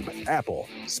 YouTube, Apple,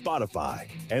 Spotify,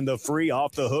 and the free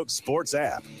Off the Hook Sports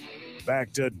app.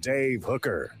 Back to Dave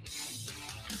Hooker.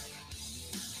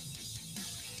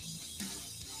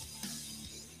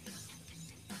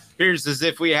 Appears as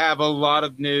if we have a lot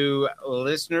of new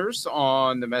listeners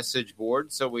on the message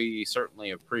board, so we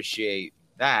certainly appreciate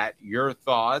that. Your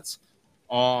thoughts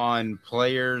on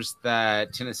players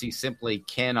that Tennessee simply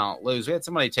cannot lose. We had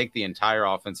somebody take the entire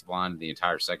offensive line and the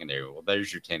entire secondary. Well,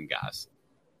 there's your 10 guys.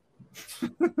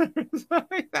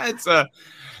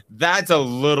 That's a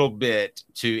little bit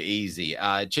too easy.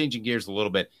 Changing gears a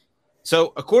little bit.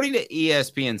 So according to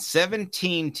ESPN,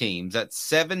 17 teams, that's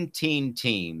 17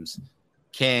 teams,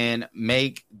 can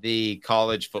make the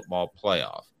college football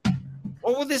playoff.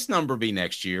 What will this number be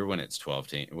next year when it's 12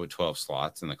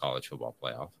 slots in the college football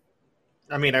playoff?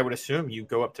 I mean, I would assume you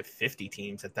go up to 50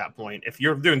 teams at that point. If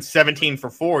you're doing 17 for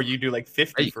 4, you do like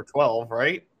 50 for 12,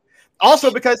 right?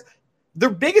 Also, because the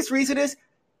biggest reason is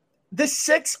the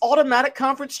 6 automatic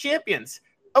conference champions.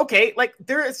 Okay, like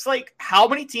there's like how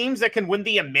many teams that can win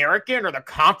the American or the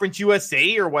Conference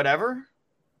USA or whatever?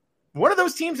 One of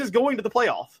those teams is going to the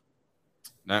playoff.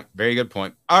 No, very good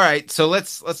point. All right, so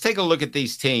let's take a look at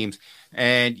these teams,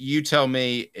 and you tell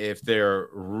me if they're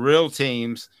real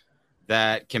teams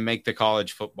that can make the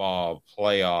college football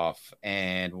playoff.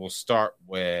 And we'll start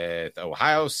with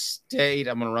Ohio State.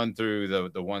 I'm going to run through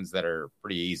the ones that are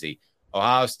pretty easy.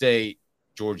 Ohio State,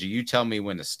 Georgia, you tell me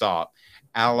when to stop.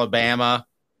 Alabama,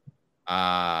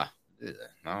 I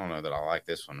don't know that I like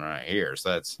this one right here. So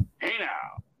that's hey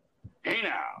now.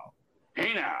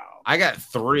 I got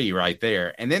 3 right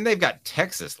there. And then they've got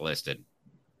Texas listed.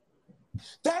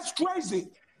 That's crazy.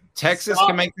 Texas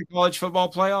can make the college football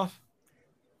playoff?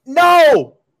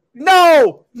 No.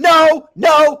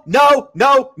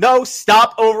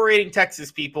 Stop overrating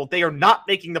Texas, people. They are not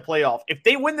making the playoff. If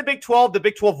they win the Big 12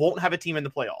 won't have a team in the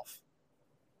playoff.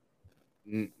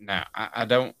 No, I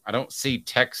don't see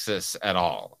Texas at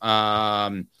all.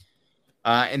 And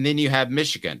then you have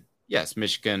Michigan. Yes,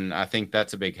 Michigan, I think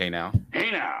that's a big hey now.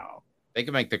 They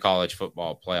can make the college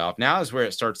football playoff. Now is where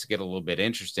it starts to get a little bit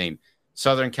interesting.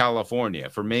 Southern California.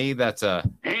 For me, that's a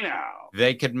hey now.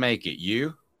 They could make it.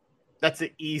 You? That's an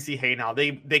easy hey now.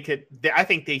 They could. I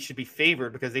think they should be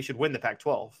favored because they should win the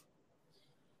Pac-12.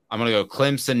 I'm going to go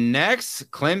Clemson next.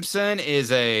 Clemson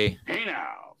is a hey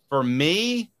now for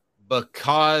me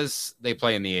because they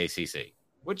play in the ACC,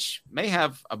 which may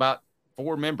have about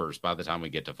 4 members by the time we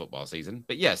get to football season.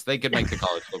 But yes, they could make the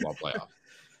college football playoff.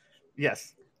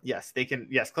 Yes, they can.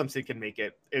 Yes, Clemson can make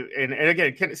it. And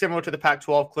again, similar to the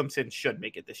Pac-12, Clemson should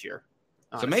make it this year.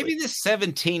 Honestly. So maybe this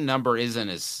 17 number isn't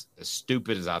as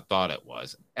stupid as I thought it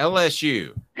was.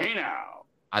 LSU. Hey now.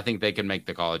 I think they can make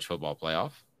the college football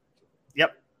playoff.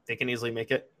 Yep, they can easily make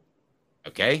it.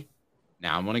 Okay.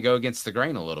 Now I'm going to go against the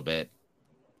grain a little bit.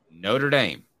 Notre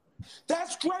Dame.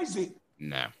 That's crazy.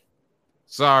 No.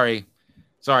 Sorry,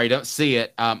 don't see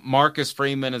it. Marcus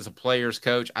Freeman is a player's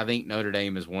coach. I think Notre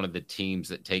Dame is one of the teams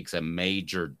that takes a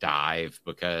major dive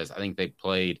because I think they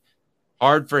played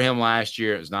hard for him last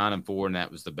year. It was 9-4, and that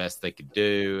was the best they could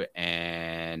do.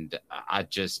 And I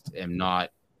just am not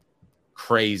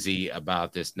crazy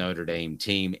about this Notre Dame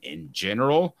team in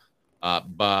general,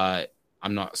 but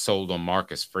I'm not sold on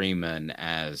Marcus Freeman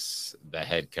as the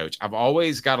head coach. I've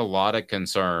always got a lot of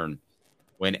concern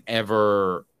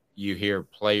whenever you hear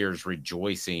players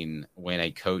rejoicing when a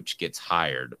coach gets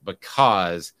hired,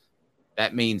 because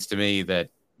that means to me that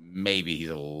maybe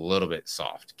he's a little bit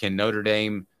soft. Can Notre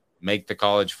Dame make the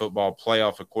college football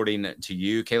playoff according to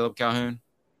you, Caleb Calhoun?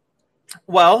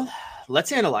 Well,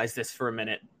 let's analyze this for a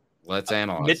minute. Let's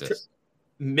analyze this.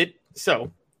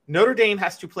 So Notre Dame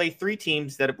has to play 3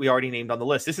 teams that we already named on the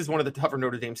list. This is one of the tougher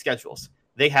Notre Dame schedules.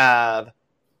 They have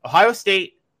Ohio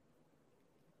State,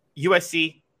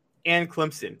 USC, and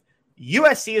Clemson.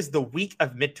 USC is the week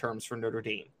of midterms for Notre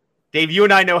Dame. Dave, you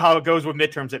and I know how it goes with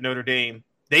midterms at Notre Dame.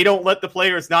 They don't let the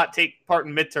players not take part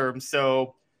in midterms,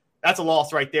 so that's a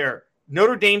loss right there.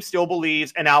 Notre Dame still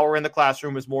believes an hour in the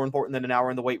classroom is more important than an hour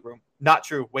in the weight room. Not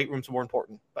true. Weight room's more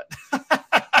important, but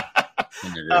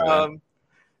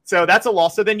so that's a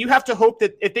loss. So then you have to hope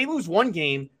that if they lose one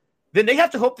game, then they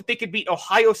have to hope that they could beat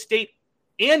Ohio State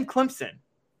and Clemson.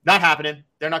 Not happening.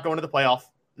 They're not going to the playoff.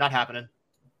 Not happening.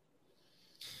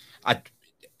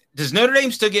 Does Notre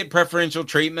Dame still get preferential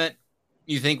treatment,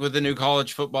 you think, with the new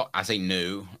college football? I say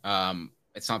new.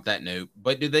 It's not that new.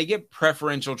 But do they get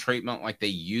preferential treatment like they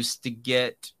used to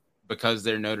get because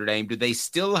they're Notre Dame? Do they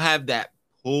still have that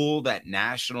pull, that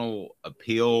national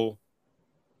appeal?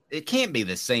 It can't be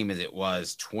the same as it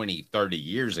was 20, 30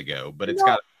 years ago, but it's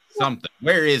got something.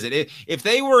 Where is it? If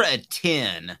they were a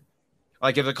 10,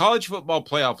 like if the college football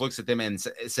playoff looks at them and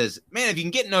says, man, if you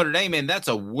can get Notre Dame in, that's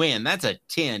a win. That's a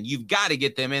 10. You've got to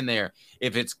get them in there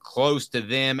if it's close to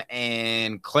them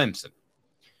and Clemson.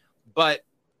 But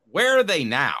where are they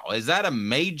now? Is that a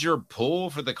major pull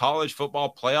for the college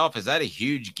football playoff? Is that a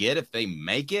huge get if they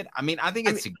make it? I mean, I think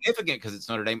it's significant because it's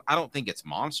Notre Dame. I don't think it's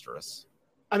monstrous.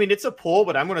 I mean, it's a pull,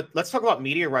 but let's talk about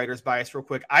media writers' bias real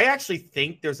quick. I actually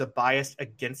think there's a bias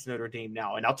against Notre Dame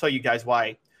now, and I'll tell you guys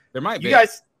why. There might be. You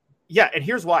guys, yeah, and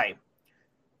here's why.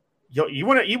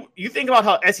 You think about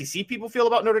how SEC people feel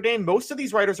about Notre Dame. Most of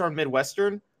these writers are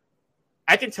Midwestern.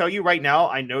 I can tell you right now,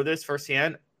 I know this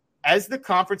firsthand. As the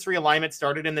conference realignment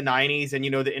started in the 90s and,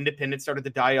 the independents started to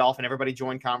die off and everybody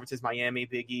joined conferences, Miami,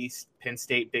 Big East, Penn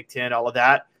State, Big Ten, all of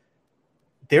that,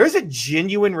 there's a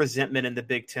genuine resentment in the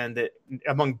Big Ten that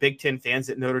among Big Ten fans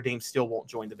that Notre Dame still won't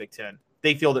join the Big Ten.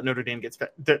 They feel that Notre Dame gets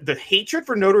the hatred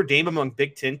for Notre Dame among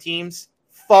Big Ten teams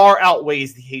far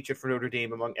outweighs the hatred for Notre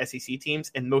Dame among SEC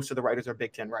teams, and most of the writers are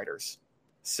Big Ten writers.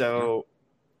 So,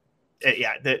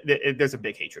 there's a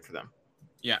big hatred for them.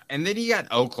 Yeah, and then you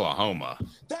got Oklahoma.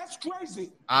 That's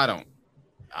crazy. I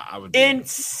would be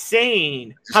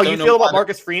insane. How you feel about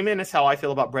Marcus Freeman is how I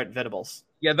feel about Brent Venables.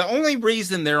 Yeah, the only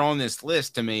reason they're on this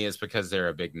list to me is because they're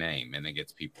a big name and it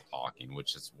gets people talking,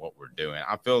 which is what we're doing.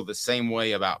 I feel the same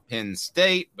way about Penn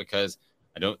State because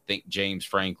I don't think James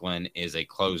Franklin is a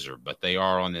closer, but they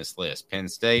are on this list. Penn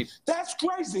State. That's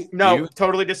crazy. No,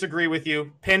 totally disagree with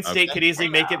you. Penn State could easily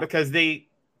make it because they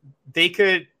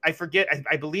could,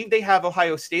 I believe they have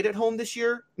Ohio State at home this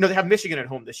year. No, they have Michigan at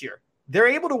home this year. They're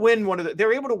able to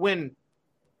win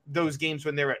those games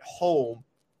when they're at home.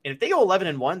 And if they go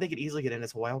 11-1, they could easily get in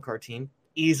as a wild card team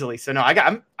easily. So no,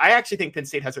 I actually think Penn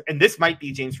State has, and this might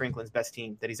be James Franklin's best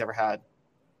team that he's ever had.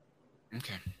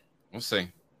 Okay. We'll see.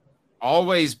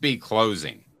 Always be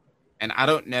closing. And I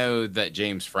don't know that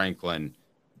James Franklin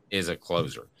is a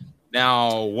closer.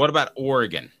 Now, what about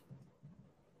Oregon?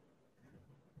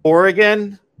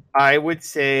 Oregon, I would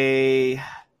say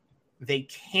they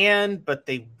can, but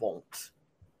they won't.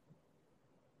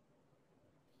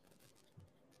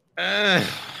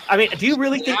 I mean, do you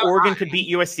really think Oregon could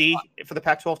beat USC for the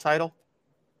Pac-12 title?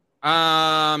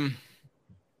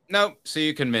 Nope. So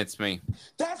you convinced me.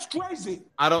 That's crazy.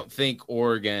 I don't think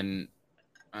Oregon.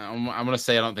 I'm going to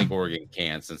say I don't think Oregon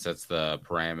can, since that's the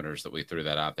parameters that we threw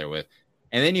that out there with.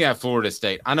 And then you have Florida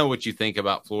State. I know what you think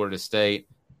about Florida State.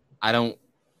 I don't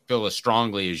feel as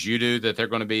strongly as you do that they're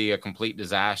going to be a complete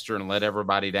disaster and let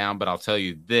everybody down. But I'll tell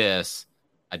you this: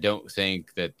 I don't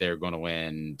think that they're going to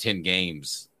win 10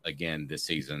 games again this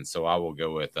season. So I will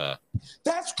go with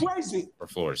that's crazy for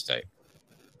Florida State.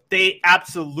 They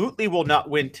absolutely will not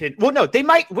win 10. Well, no, they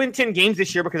might win 10 games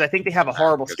this year because I think they have a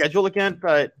horrible schedule again.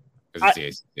 But because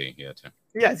it's the ACC, yeah, too.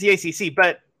 Yeah, it's the ACC.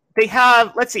 But they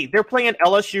have. Let's see, they're playing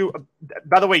LSU.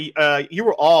 By the way, you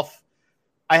were off.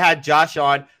 I had Josh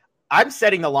on. I'm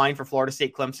setting the line for Florida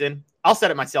State Clemson. I'll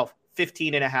set it myself,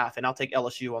 15.5, and I'll take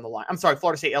LSU on the line. I'm sorry,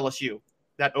 Florida State LSU.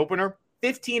 That opener,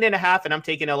 15.5, and I'm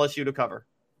taking LSU to cover.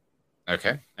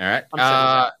 Okay. All right.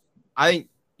 I think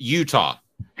Utah.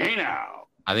 Hey now.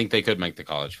 I think they could make the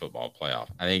college football playoff.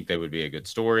 I think they would be a good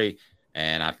story,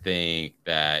 and I think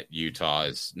that Utah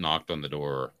is knocked on the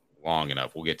door long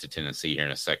enough. We'll get to Tennessee here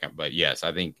in a second, but yes,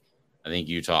 I think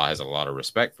Utah has a lot of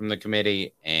respect from the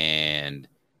committee, and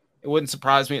it wouldn't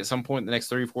surprise me at some point in the next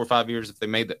 3, 4, 5 years if they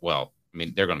made that. Well, I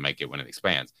mean, they're going to make it when it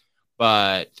expands,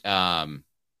 but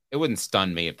it wouldn't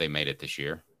stun me if they made it this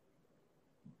year.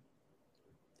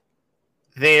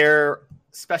 Their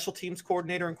special teams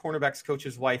coordinator and cornerbacks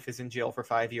coach's wife is in jail for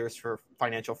 5 years for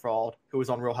financial fraud, who was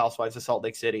on Real Housewives of Salt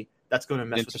Lake City. That's going to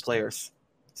mess with the players.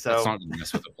 So that's not going to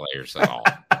mess with the players at all.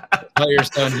 players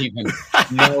don't even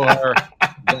know her.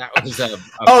 That was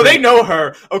they know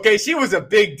her. Okay, she was a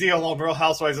big deal on Real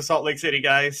Housewives of Salt Lake City,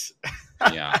 guys.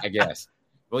 Yeah, I guess.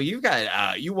 Well, you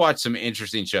got you watch some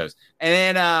interesting shows,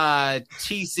 and then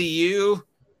TCU.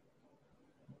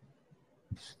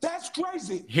 That's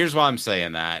crazy. Here's why I'm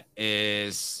saying that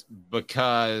is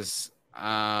because,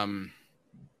 man,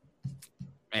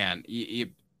 you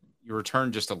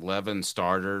returned just 11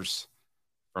 starters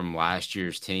from last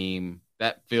year's team.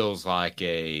 That feels like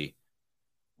a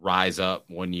rise up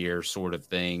 1 year sort of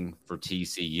thing for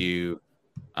TCU.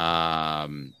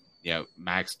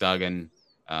 Max Duggan.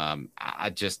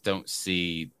 I just don't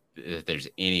see that there's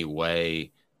any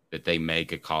way that they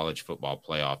make a college football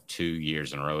playoff 2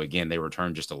 years in a row. Again, they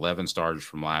returned just 11 starters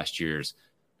from last year's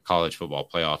college football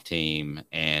playoff team,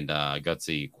 and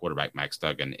gutsy quarterback Max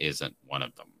Duggan isn't one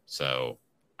of them. So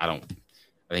I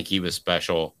think he was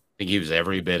special. I think he was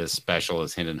every bit as special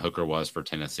as Hendon Hooker was for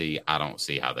Tennessee. I don't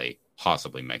see how they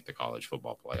possibly make the college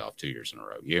football playoff 2 years in a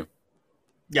row. You?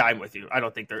 Yeah, I'm with you. I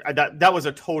don't think that was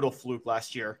a total fluke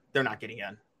last year. They're not getting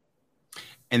in.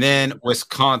 And then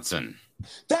Wisconsin.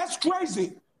 That's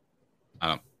crazy.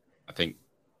 I think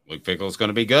Luke Fickell's going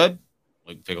to be good.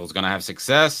 Luke Fickell's going to have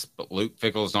success, but Luke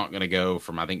Fickell's not going to go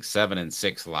from, I think,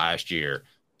 7-6 last year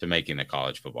to making the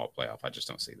college football playoff. I just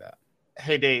don't see that.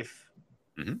 Hey, Dave.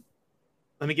 Mm-hmm.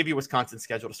 Let me give you Wisconsin's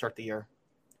schedule to start the year.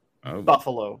 Oh.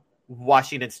 Buffalo,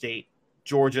 Washington State,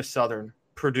 Georgia Southern,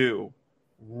 Purdue,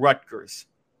 Rutgers,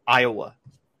 Iowa,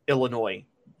 Illinois.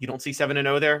 You don't see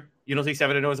 7-0 there? You don't see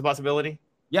 7-0 as a possibility?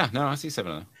 Yeah, no, I see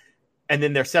 7-0. And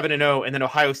then they're 7-0, and then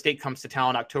Ohio State comes to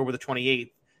town October the 28th.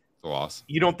 It's a loss.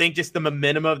 You don't think just the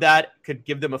momentum of that could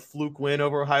give them a fluke win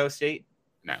over Ohio State?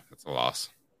 No, that's a loss.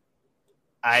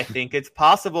 I think it's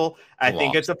possible. I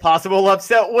think it's a possible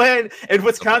upset win. And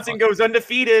Wisconsin goes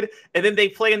undefeated, and then they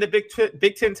play in the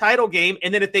Big Ten title game.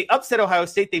 And then if they upset Ohio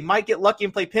State, they might get lucky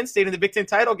and play Penn State in the Big Ten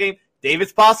title game. Dave,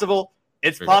 it's possible.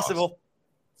 It's possible.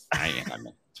 It's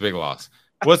a big loss.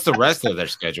 What's the rest of their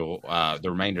schedule?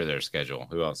 The remainder of their schedule?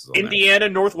 Who else is on Indiana,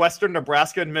 Northwestern,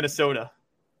 Nebraska, and Minnesota.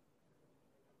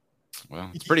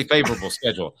 Well, it's a pretty favorable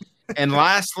schedule. And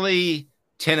lastly,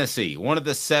 Tennessee, one of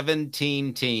the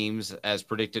 17 teams, as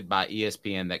predicted by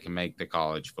ESPN, that can make the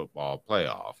college football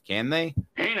playoff. Can they?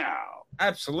 Hey now.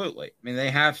 Absolutely. I mean,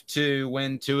 they have to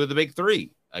win 2 of the big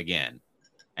 3 again.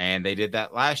 And they did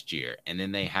that last year. And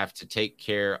then they have to take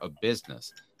care of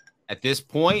business. At this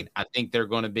point, I think they're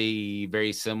going to be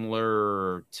very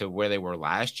similar to where they were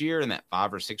last year in that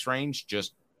 5 or 6 range,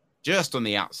 just on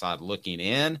the outside looking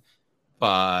in.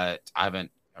 But I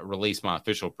haven't released my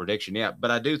official prediction yet.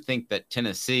 But I do think that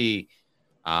Tennessee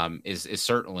is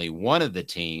certainly one of the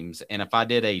teams. And if I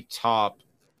did a top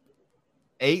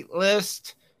 8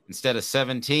 list instead of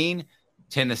 17,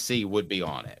 Tennessee would be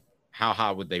on it. How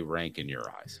high would they rank in your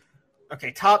eyes?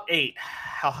 Okay, top 8.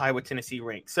 How high would Tennessee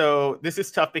rank? So this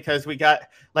is tough because we got,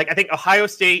 I think Ohio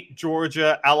State,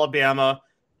 Georgia, Alabama,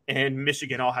 and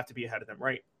Michigan all have to be ahead of them,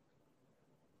 right?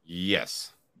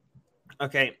 Yes.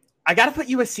 Okay, I got to put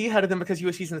USC ahead of them because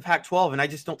USC's in the Pac-12, and I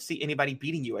just don't see anybody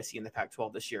beating USC in the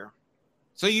Pac-12 this year.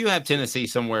 So you have Tennessee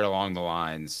somewhere along the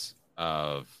lines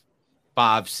of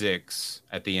 5-6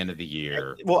 at the end of the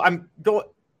year. Well, I'm going,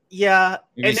 yeah.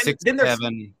 Maybe and 6, then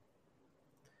 7.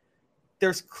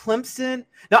 There's Clemson.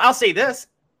 Now, I'll say this.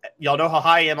 Y'all know how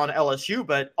high I am on LSU,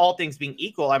 but all things being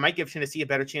equal, I might give Tennessee a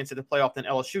better chance at the playoff than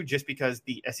LSU just because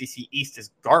the SEC East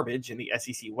is garbage and the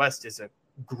SEC West is a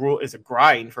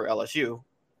grind for LSU.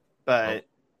 But,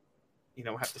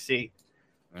 we'll have to see.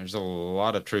 There's a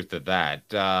lot of truth to that.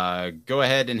 Go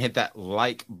ahead and hit that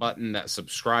like button, that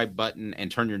subscribe button, and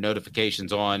turn your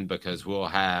notifications on because we'll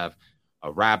have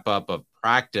a wrap-up of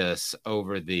practice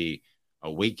over the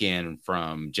weekend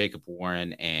from Jacob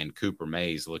Warren and Cooper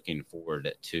Mays. Looking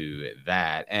forward to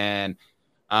that. And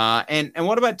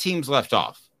what about teams left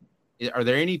off? Are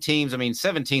there any teams? I mean,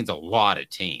 17 is a lot of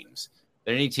teams. Are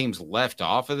there any teams left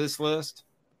off of this list?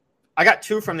 I got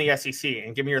 2 from the SEC,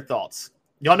 and give me your thoughts.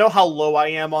 Y'all know how low I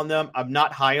am on them. I'm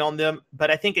not high on them, but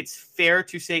I think it's fair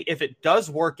to say if it does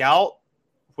work out,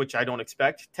 which I don't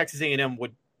expect, Texas A&M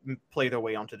would play their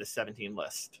way onto the 17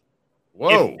 list.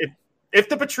 Whoa. If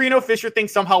the Petrino-Fisher thing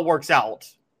somehow works out,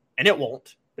 and it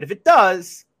won't, but if it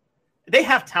does, they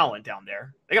have talent down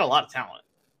there. They got a lot of talent.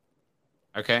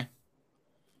 Okay.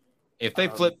 If they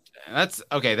flip, that's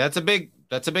okay. That's a big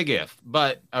if.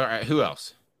 But all right, who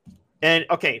else? And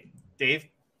okay, Dave,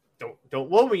 don't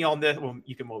woe me on this. Well,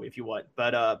 you can woe me if you want.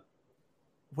 But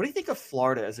what do you think of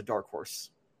Florida as a dark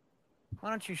horse? Why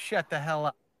don't you shut the hell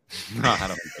up? No, I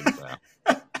don't think so.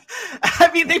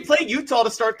 I mean, they play Utah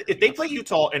to start. If they play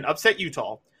Utah and upset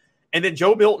Utah, and then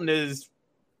Joe Milton is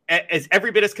as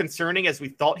every bit as concerning as we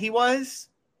thought he was,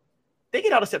 they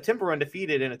get out of September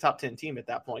undefeated and a top 10 team at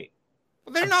that point.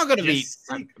 Well, they're not going to be.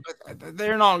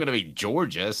 They're not going to be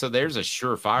Georgia, so there's a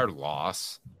surefire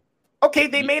loss. Okay,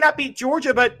 they may not beat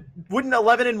Georgia, but wouldn't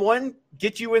 11-1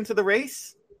 get you into the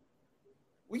race?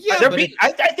 Well, yeah,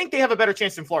 I think they have a better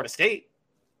chance than Florida State.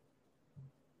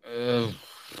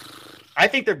 I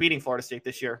think they're beating Florida State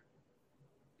this year.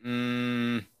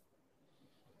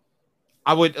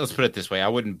 Let's put it this way. I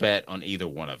wouldn't bet on either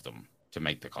one of them to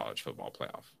make the college football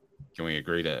playoff. Can we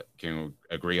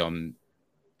agree on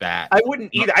that? I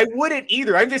wouldn't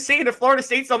either. I'm just saying if Florida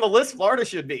State's on the list, Florida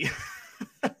should be.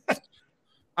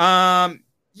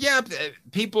 Yeah,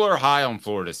 people are high on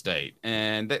Florida State,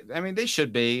 and they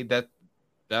should be.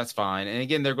 That's fine. And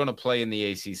again, they're going to play in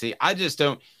the ACC. I just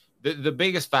don't. The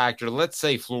biggest factor, let's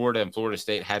say Florida and Florida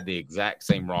State had the exact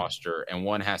same roster, and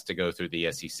one has to go through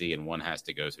the SEC and one has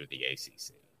to go through the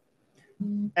ACC.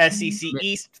 SEC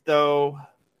East, though.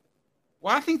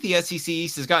 Well, I think the SEC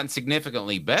East has gotten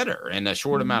significantly better in a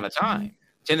short amount of time.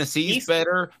 Tennessee's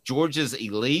better. Georgia's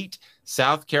elite.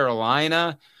 South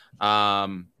Carolina, I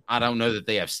don't know that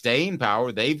they have staying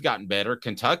power. They've gotten better.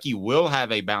 Kentucky will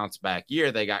have a bounce back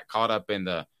year. They got caught up in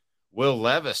the Will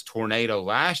Levis tornado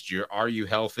last year. Are you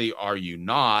healthy? Are you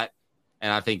not?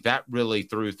 And I think that really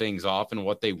threw things off in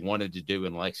what they wanted to do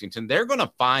in Lexington. They're going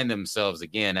to find themselves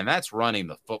again, and that's running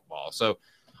the football. So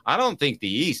I don't think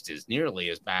the East is nearly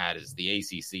as bad as the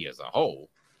ACC as a whole.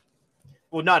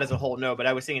 Well, not as a whole, no, but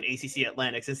I was saying ACC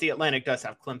Atlantic, since the Atlantic does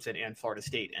have Clemson and Florida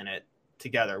State in it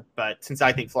together. But since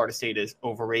I think Florida State is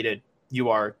overrated, you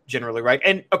are generally right.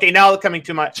 And okay, now coming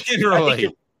to my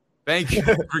generally. Thank you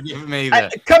for giving me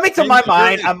that. Coming to my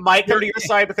mind, I might come to your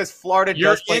side because Florida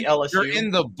does play LSU. You're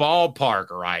in the ballpark,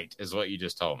 right, is what you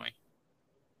just told me.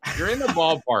 You're in the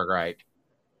ballpark, right?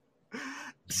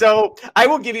 So I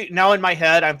will give you, now in my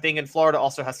head, I'm thinking Florida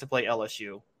also has to play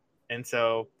LSU. And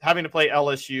so having to play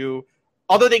LSU,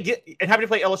 although having to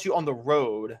play LSU on the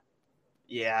road,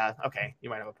 yeah, okay, you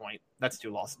might have a point. That's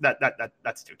too lost.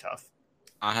 That's too tough.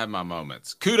 I have my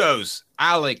moments. Kudos,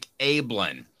 Alec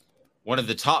Ablin, one of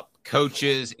the top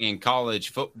coaches in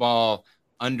college football,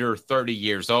 under 30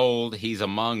 years old. He's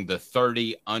among the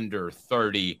 30 under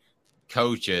 30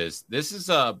 coaches. This is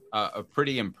a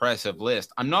pretty impressive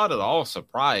list. I'm not at all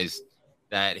surprised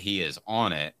that he is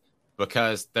on it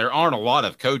because there aren't a lot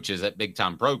of coaches at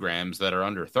big-time programs that are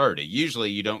under 30. Usually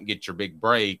you don't get your big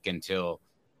break until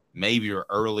maybe your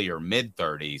early or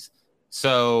mid-30s.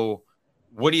 So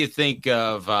what do you think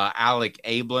of Alec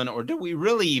Ablin, or do we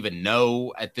really even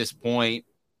know at this point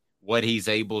what he's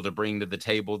able to bring to the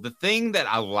table? The thing that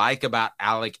I like about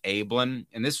Alec Ablin,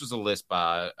 and this was a list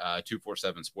by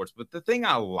 247 Sports, but the thing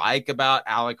I like about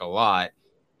Alec a lot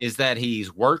is that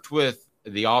he's worked with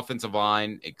the offensive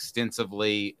line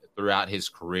extensively throughout his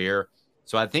career.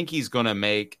 So I think he's going to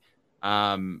make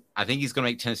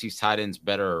Tennessee's tight ends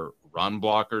better run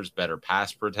blockers, better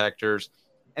pass protectors.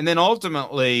 And then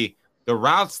ultimately the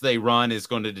routes they run is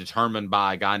going to be determined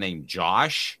by a guy named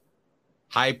Josh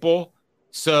Heupel.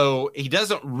 So he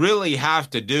doesn't really have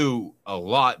to do a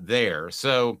lot there.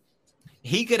 So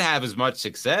he could have as much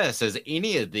success as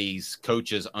any of these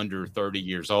coaches under 30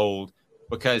 years old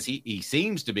because he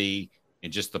seems to be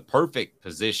in just the perfect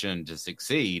position to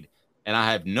succeed. And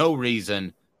I have no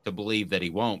reason to believe that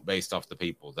he won't based off the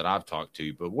people that I've talked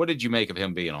to. But what did you make of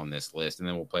him being on this list? And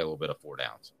then we'll play a little bit of four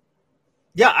downs.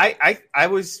 Yeah, I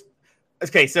was –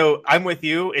 okay, so I'm with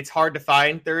you. It's hard to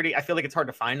find 30. I feel like it's hard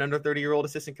to find under 30-year-old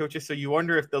assistant coaches. So you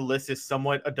wonder if the list is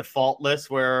somewhat a default list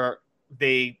where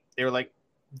they were like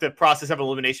the process of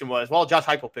elimination was, well, Josh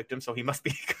Heupel picked him, so he must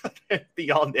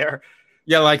be on there.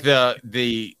 Yeah, like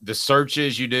the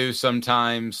searches you do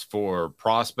sometimes for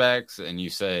prospects, and you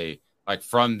say like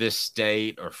from this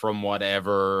state or from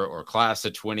whatever or class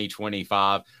of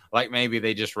 2025. Like maybe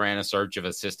they just ran a search of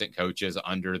assistant coaches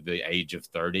under the age of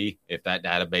 30, if that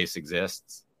database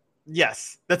exists.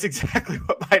 Yes, that's exactly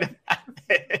what might have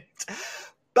happened.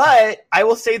 But I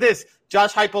will say this,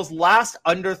 Josh Heupel's last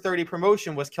under 30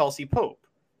 promotion was Kelsey Pope.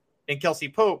 And Kelsey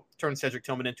Pope turned Cedric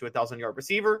Tillman into a 1,000-yard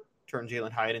receiver, turned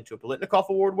Jalen Hyatt into a Biletnikoff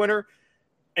Award winner.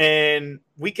 And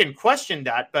we can question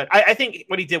that, but I think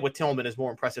what he did with Tillman is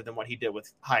more impressive than what he did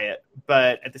with Hyatt.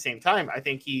 But at the same time, I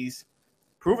think he's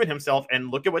proven himself,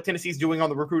 and look at what Tennessee's doing on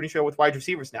the recruiting show with wide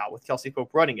receivers now, with Kelsey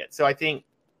Pope running it. So I think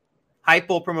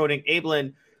Heupel promoting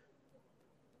Ablin,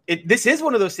 this is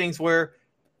one of those things where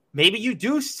maybe you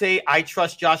do say, I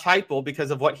trust Josh Heupel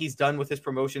because of what he's done with his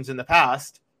promotions in the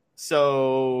past.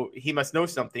 So he must know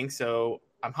something. So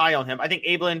I'm high on him. I think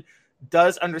Ablin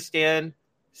does understand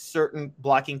certain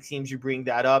blocking schemes. You bring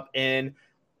that up. And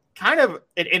kind of,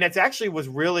 and it's actually was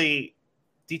really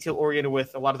detail oriented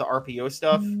with a lot of the RPO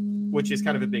stuff, which is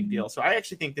kind of a big deal. So I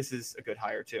actually think this is a good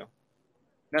hire too.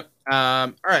 Yep.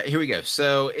 All right, here we go.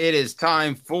 So it is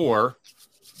time for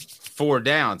 4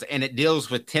 downs, and it deals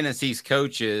with Tennessee's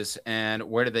coaches and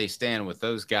where do they stand with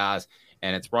those guys.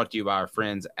 And it's brought to you by our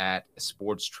friends at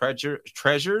Sports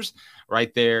Treasures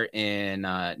right there in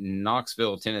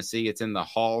Knoxville, Tennessee. It's in the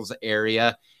Halls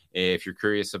area. If you're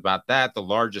curious about that, the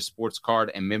largest sports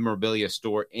card and memorabilia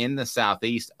store in the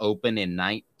Southeast, opened in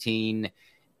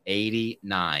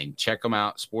 1989. Check them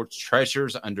out, Sports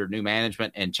Treasures, under new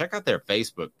management, and check out their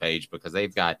Facebook page because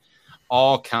they've got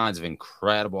all kinds of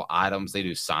incredible items. They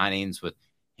do signings with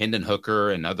Hendon Hooker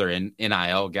and other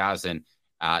NIL guys, and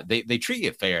they treat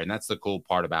you fair, and that's the cool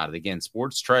part about it. Again,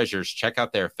 Sports Treasures, check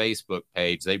out their Facebook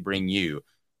page. They bring you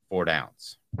 4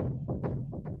 downs.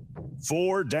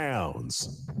 4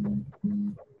 downs.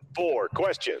 4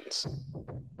 questions.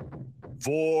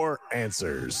 4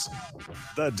 answers.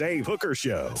 The Dave Hooker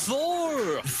Show.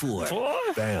 4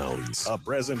 downs. A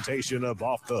presentation of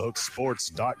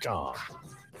OffTheHookSports.com. All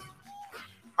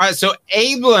right, so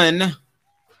Ablin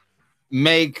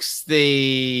makes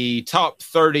the top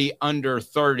 30 under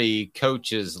 30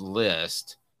 coaches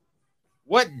list.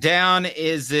 What down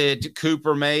is it,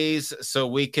 Cooper Mays, so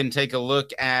we can take a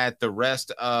look at the rest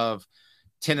of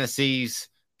Tennessee's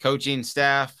coaching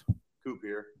staff? Coop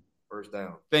here, first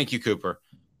down. Thank you, Cooper.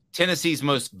 Tennessee's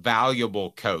most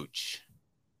valuable coach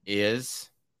is?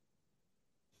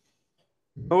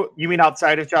 Oh, you mean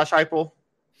outside of Josh Heupel?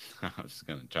 I was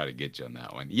going to try to get you on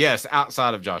that one. Yes,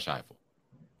 outside of Josh Heupel.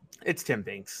 It's Tim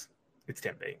Banks.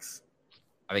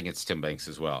 I think it's Tim Banks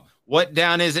as well. What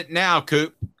down is it now,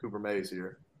 Coop? Cooper Mays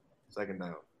here, second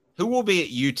down. Who will be at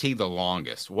UT the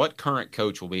longest? What current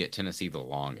coach will be at Tennessee the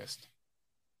longest?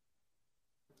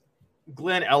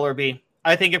 Glenn Ellerby.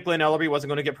 I think if Glenn Ellerby wasn't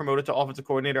going to get promoted to offensive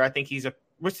coordinator, I think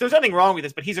which there's nothing wrong with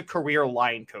this, but he's a career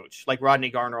line coach, like Rodney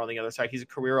Garner on the other side. He's a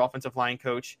career offensive line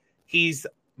coach. He's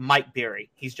Mike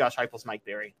Berry. He's Josh Heupel's Mike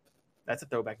Berry. That's a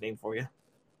throwback name for you.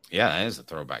 Yeah, that is a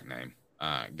throwback name.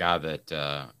 Guy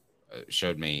that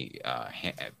showed me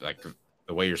like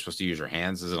the way you're supposed to use your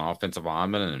hands as an offensive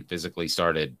lineman, and physically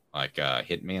started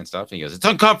hitting me and stuff. And he goes, "It's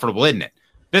uncomfortable, isn't it?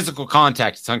 Physical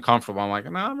contact, it's uncomfortable." I'm like,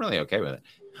 "No, I'm really okay with it."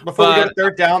 Before we go to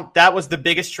third down, that was the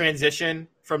biggest transition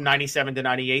from 97 to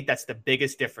 98. That's the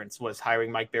biggest difference, was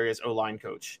hiring Mike Berry as O-line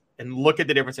coach. And look at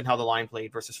the difference in how the line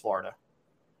played versus Florida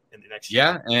in the next year.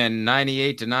 Yeah, and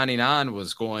 98 to 99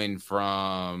 was going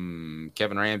from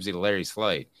Kevin Ramsey to Larry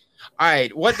Slade. All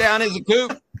right, what down is it,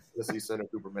 Coop? Let's see, Center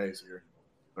Cooper Mays here,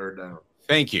 third down.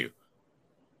 Thank you.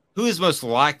 Who is most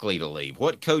likely to leave?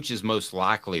 What coach is most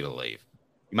likely to leave?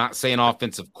 You might say an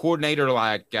offensive coordinator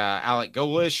like Alec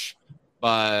Golish,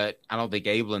 but I don't think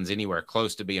Ablin's anywhere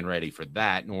close to being ready for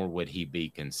that, nor would he be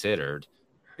considered.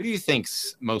 Who do you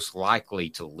think's most likely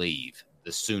to leave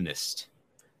the soonest?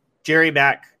 Jerry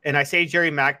Mack. And I say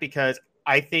Jerry Mack because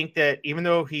I think that even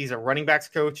though he's a running backs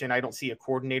coach and I don't see a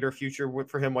coordinator future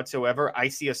for him whatsoever, I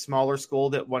see a smaller school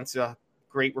that wants a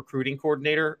great recruiting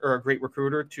coordinator or a great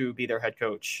recruiter to be their head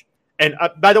coach. And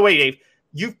by the way,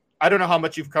 Dave, I don't know how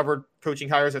much you've covered coaching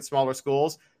hires at smaller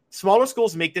schools. Smaller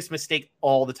schools make this mistake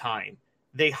all the time.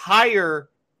 They hire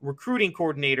recruiting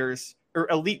coordinators or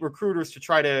elite recruiters to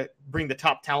try to bring the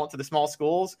top talent to the small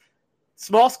schools.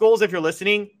 Small schools, if you're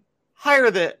listening, hire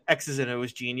the X's and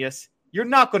O's genius. You're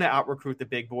not going to out-recruit the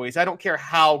big boys. I don't care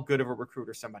how good of a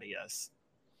recruiter somebody is.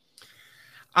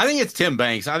 I think it's Tim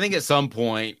Banks. I think at some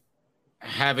point,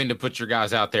 having to put your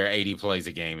guys out there 80 plays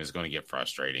a game is going to get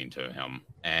frustrating to him.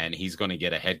 And he's going to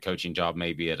get a head coaching job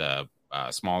maybe at a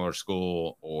smaller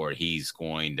school, or he's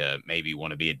going to maybe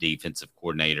want to be a defensive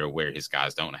coordinator where his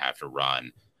guys don't have to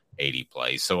run 80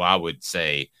 plays. So I would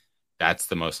say that's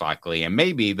the most likely, and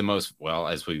maybe the most, well,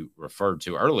 as we referred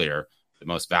to earlier, the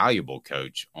most valuable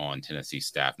coach on Tennessee's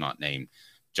staff, not named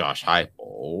Josh Heupel.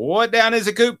 What down is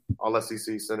it, Coop? All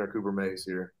SEC Center Cooper Mays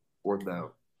here, fourth down.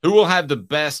 Who will have the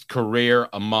best career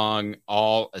among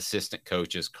all assistant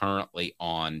coaches currently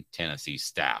on Tennessee's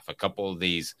staff? A couple of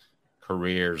these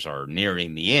careers are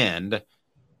nearing the end.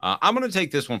 I'm going to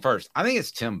take this one first. I think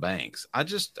it's Tim Banks.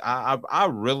 I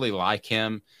really like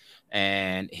him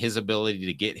and his ability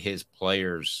to get his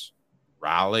players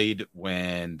rallied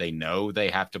when they know they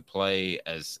have to play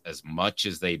as much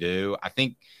as they do. I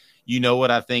think, you know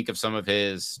what I think of some of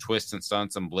his twists and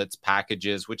stunts and blitz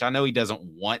packages, which I know he doesn't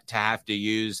want to have to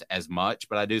use as much,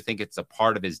 but I do think it's a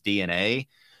part of his DNA.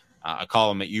 A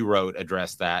column that you wrote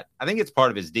addressed that. I think it's part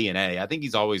of his DNA. I think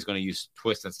he's always going to use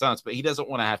twists and stunts, but he doesn't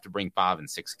want to have to bring 5 and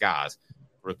 6 guys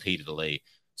repeatedly.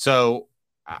 So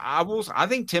I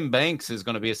think Tim Banks is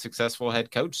going to be a successful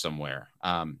head coach somewhere.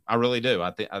 I really do.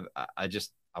 I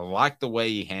like the way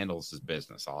he handles his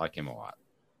business. I like him a lot.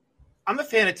 I'm a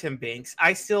fan of Tim Banks.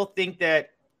 I still think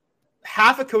that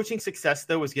half of coaching success,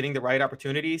 though, is getting the right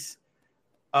opportunities.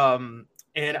 And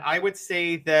I would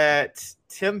say that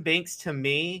Tim Banks, to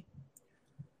me,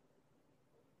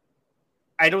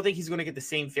 I don't think he's going to get the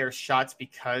same fair shots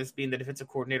because being the defensive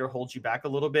coordinator holds you back a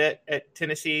little bit at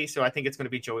Tennessee. So I think it's going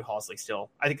to be Joey Halzle still.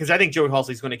 I think Joey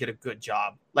Halzle is going to get a good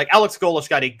job. Like Alex Golesh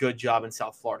got a good job in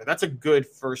South Florida. That's a good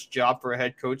first job for a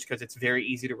head coach because it's very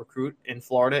easy to recruit in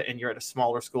Florida and you're at a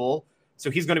smaller school. So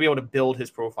he's going to be able to build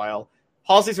his profile.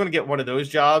 Halsey's going to get one of those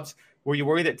jobs where you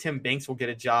worry that Tim Banks will get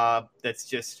a job that's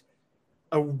just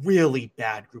a really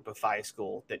bad group of 5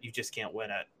 school that you just can't win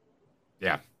at.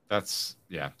 Yeah. That's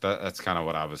kind of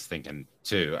what I was thinking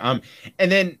too.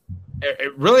 And then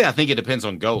really, I think it depends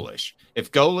on Golesh.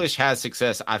 If Golesh has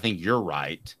success, I think you're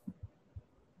right,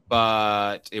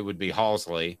 but it would be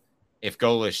Halzle. If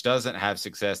Golesh doesn't have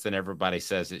success, then everybody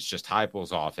says it's just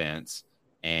Heupel's offense,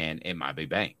 and it might be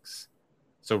Banks.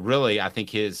 So really, I think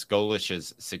his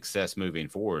Golesh's success moving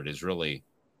forward is really,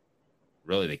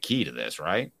 really the key to this,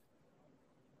 right?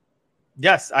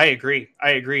 Yes, I agree.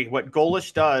 What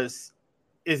Golesh does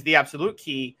is the absolute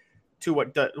key to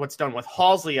what's done with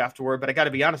Halsey afterward. But I got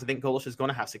to be honest, I think Golesh is going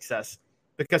to have success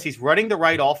because he's running the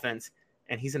right offense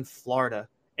and he's in Florida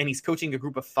and he's coaching a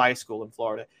group of 5 school in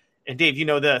Florida. And Dave, you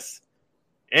know this,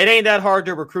 it ain't that hard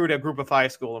to recruit a group of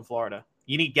 5 school in Florida.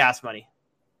 You need gas money.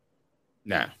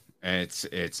 No,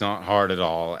 it's not hard at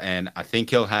all. And I think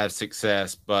he'll have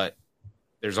success, but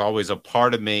there's always a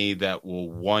part of me that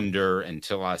will wonder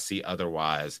until I see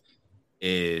otherwise.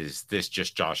 Is this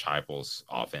just Josh Heupel's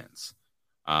offense?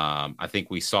 I think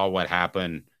we saw what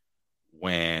happened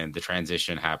when the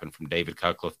transition happened from David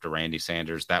Cutcliffe to Randy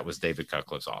Sanders. That was David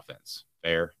Cutcliffe's offense.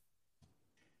 Fair?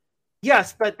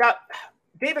 Yes, but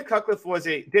David Cutcliffe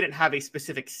didn't have a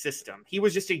specific system. He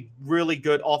was just a really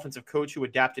good offensive coach who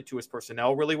adapted to his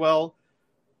personnel really well.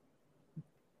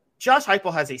 Josh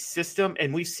Heupel has a system,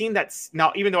 and we've seen that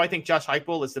now, even though I think Josh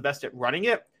Heupel is the best at running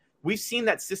it, we've seen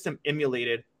that system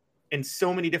emulated in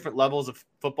so many different levels of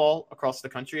football across the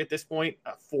country at this point.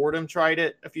 Fordham tried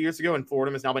it a few years ago, and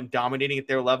Fordham has now been dominating at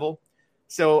their level.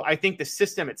 So I think the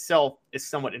system itself is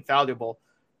somewhat infallible.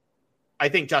 I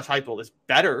think Josh Heupel is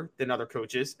better than other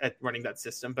coaches at running that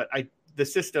system, but the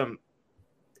system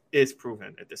is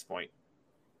proven at this point.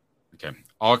 Okay.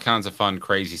 All kinds of fun,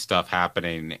 crazy stuff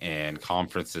happening in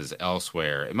conferences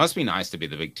elsewhere. It must be nice to be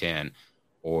the Big Ten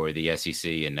or the SEC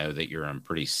and know that you're on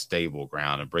pretty stable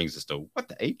ground. It brings us to what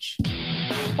the H?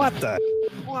 What the?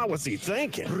 What was he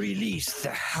thinking? Release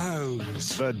the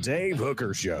hounds. The Dave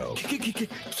Hooker Show.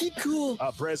 Keep cool.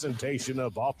 A presentation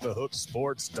of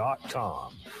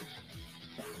OffTheHookSports.com.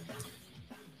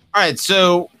 All right,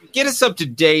 so get us up to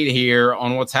date here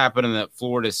on what's happening at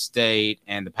Florida State,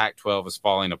 and the Pac-12 is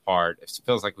falling apart. It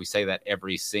feels like we say that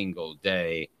every single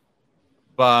day.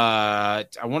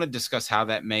 But I want to discuss how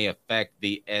that may affect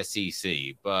the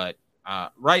SEC. But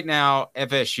right now,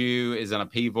 FSU is in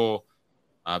upheaval.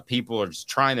 People are just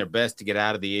trying their best to get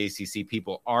out of the ACC.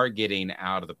 People are getting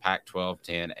out of the Pac-12,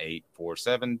 10, 8, 4,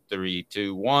 7, 3,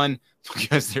 2, 1,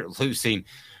 because they're losing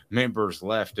members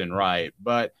left and right.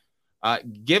 But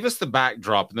give us the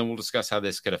backdrop, and then we'll discuss how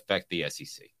this could affect the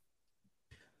SEC.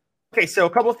 Okay, so a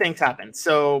couple of things happened.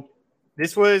 So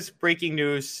this was breaking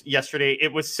news yesterday.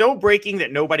 It was so breaking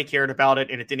that nobody cared about it,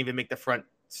 and it didn't even make the front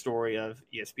story of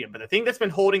ESPN. But the thing that's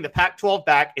been holding the Pac-12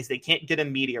 back is they can't get a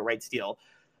media rights deal.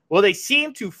 Well, they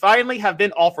seem to finally have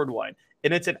been offered one,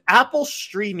 and it's an Apple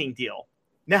streaming deal.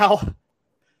 Now,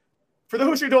 for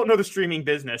those who don't know the streaming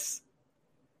business,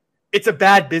 it's a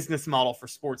bad business model for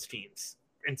sports teams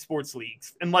and sports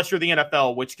leagues, unless you're the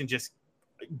NFL, which can just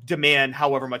demand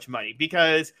however much money.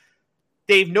 Because,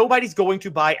 Dave, nobody's going to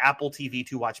buy Apple TV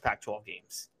to watch Pac-12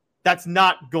 games. That's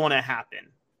not going to happen.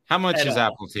 How much is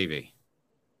Apple TV?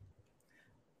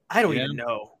 I don't even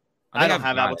know. I don't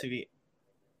have Apple TV.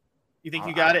 You think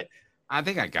you got it? I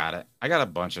think I got it. I got a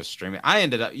bunch of streaming.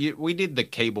 We did the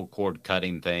cable cord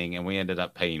cutting thing, and we ended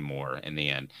up paying more in the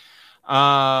end.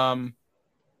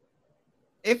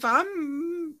 If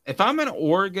I'm an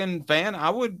Oregon fan, I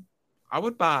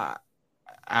would buy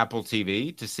Apple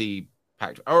TV to see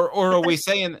Pac. Or are we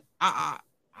saying I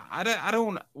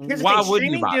don't? Why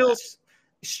wouldn't you buy that?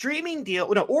 Streaming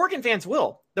deal. No, Oregon fans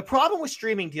will. The problem with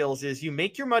streaming deals is you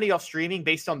make your money off streaming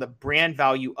based on the brand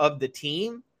value of the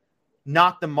team,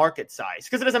 not the market size.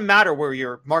 Because it doesn't matter where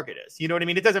your market is. You know what I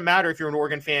mean? It doesn't matter if you're an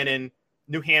Oregon fan in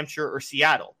New Hampshire or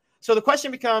Seattle. So the question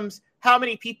becomes, how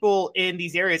many people in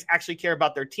these areas actually care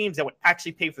about their teams that would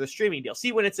actually pay for the streaming deal?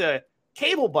 See, when it's a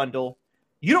cable bundle,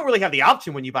 you don't really have the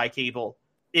option when you buy cable.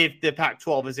 If the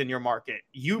Pac-12 is in your market,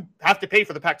 you have to pay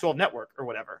for the Pac-12 network or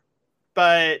whatever.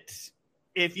 But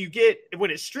when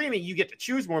it's streaming, you get to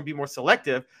choose more and be more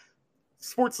selective.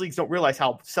 Sports leagues don't realize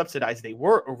how subsidized they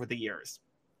were over the years.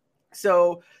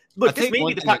 So look, I'll tell you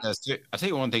one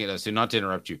thing it does too, not to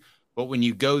interrupt you, but when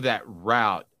you go that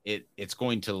route, it's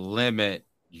going to limit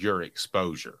your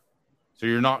exposure. So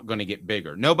you're not going to get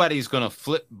bigger. Nobody's going to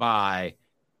flip by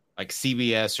like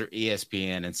CBS or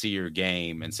ESPN and see your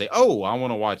game and say, oh, I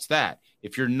want to watch that.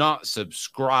 If you're not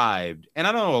subscribed, and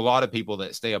I know a lot of people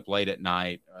that stay up late at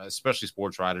night, especially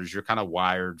sports writers, you're kind of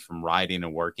wired from writing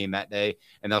and working that day,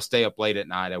 and they'll stay up late at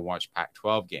night and watch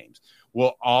Pac-12 games.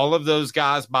 Will all of those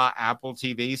guys buy Apple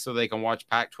TV so they can watch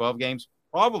Pac-12 games?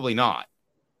 Probably not.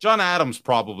 John Adams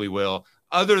probably will.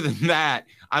 Other than that,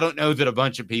 I don't know that a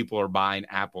bunch of people are buying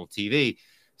Apple TV.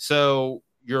 So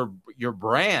your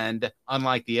brand,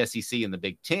 unlike the SEC and the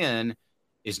Big Ten,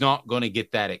 is not going to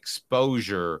get that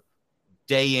exposure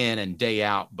day in and day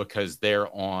out because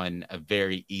they're on a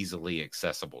very easily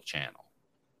accessible channel.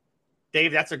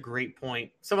 Dave, that's a great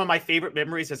point. Some of my favorite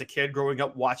memories as a kid growing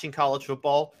up watching college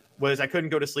football was I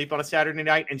couldn't go to sleep on a Saturday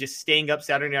night and just staying up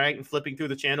Saturday night and flipping through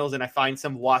the channels, and I find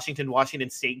some Washington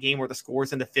State game where the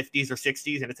score's in the 50s or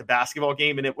 60s and it's a basketball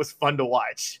game, and it was fun to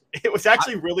watch. It was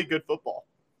actually really good football.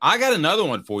 I got another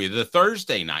one for you, the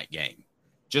Thursday night game.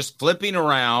 Just flipping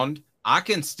around, I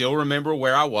can still remember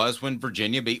where I was when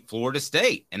Virginia beat Florida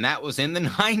State, and that was in the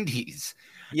 90s.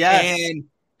 Yes. And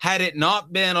had it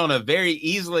not been on a very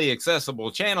easily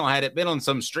accessible channel, had it been on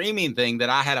some streaming thing that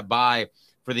I had to buy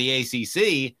for the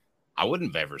ACC, I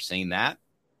wouldn't have ever seen that.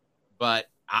 But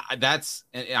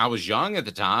I was young at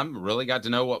the time, really got to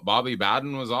know what Bobby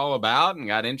Bowden was all about and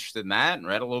got interested in that and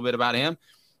read a little bit about him.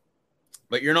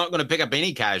 But you're not going to pick up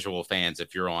any casual fans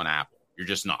if you're on Apple. You're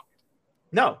just not.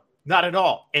 No, not at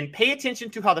all. And pay attention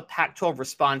to how the Pac-12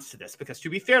 responds to this, because to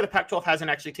be fair, the Pac-12 hasn't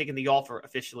actually taken the offer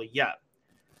officially yet.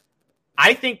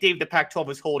 I think, Dave, the Pac-12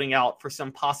 is holding out for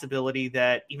some possibility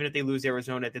that even if they lose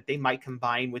Arizona, that they might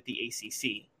combine with the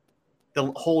ACC,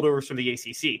 the holdovers from the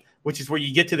ACC, which is where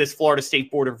you get to this Florida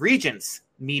State Board of Regents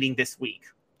meeting this week,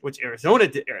 which Arizona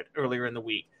did earlier in the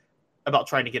week about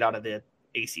trying to get out of the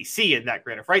ACC and that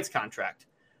grant of rights contract.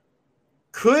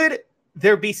 Could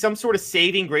there be some sort of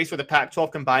saving grace where the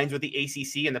Pac-12 combines with the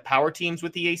ACC and the power teams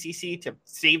with the ACC to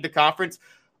save the conference?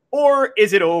 Or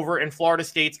is it over and Florida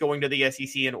State's going to the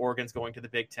SEC and Oregon's going to the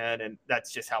Big Ten, and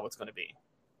that's just how it's going to be?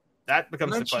 That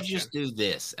becomes the question. Why don't you just do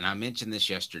this? And I mentioned this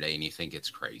yesterday, and you think it's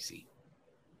crazy.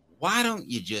 Why don't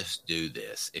you just do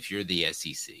this if you're the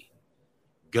SEC?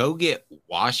 Go get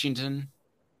Washington,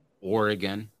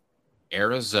 Oregon,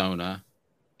 Arizona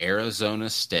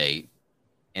State,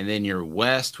 and then your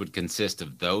West would consist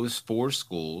of those four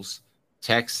schools: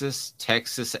 Texas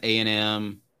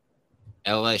A&M,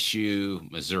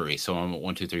 LSU, Missouri. So I'm at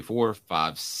 1, 2, 3, 4,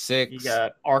 5, 6. You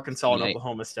got Arkansas and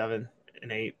Oklahoma 7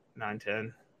 and 8, 9,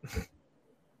 10.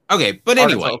 Okay, but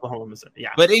anyway, Oklahoma, yeah.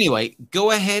 But anyway,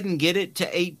 go ahead and get it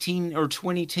to 18 or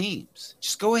 20 teams.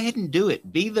 Just go ahead and do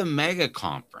it. Be the mega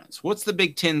conference. What's the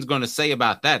Big Ten's going to say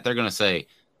about that? They're going to say,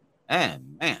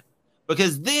 man.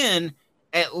 Because then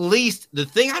at least the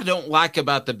thing I don't like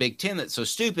about the Big Ten that's so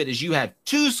stupid is you have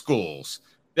two schools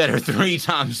that are 3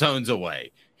 time zones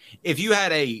away. If you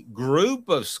had a group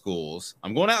of schools,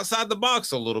 I'm going outside the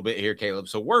box a little bit here, Caleb,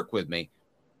 so work with me.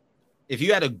 If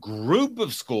you had a group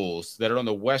of schools that are on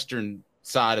the western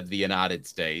side of the United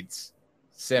States,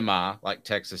 like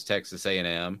Texas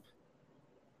A&M,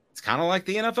 it's kind of like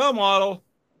the NFL model.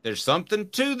 There's something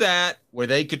to that where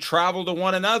they could travel to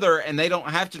one another, and they don't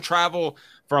have to travel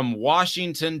from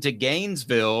Washington to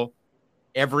Gainesville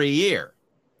every year.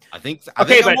 I think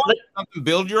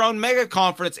build your own mega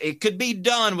conference. It could be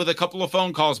done with a couple of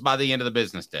phone calls by the end of the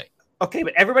business day. Okay,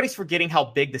 but everybody's forgetting how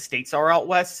big the states are out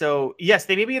west. So, yes,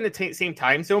 they may be in the same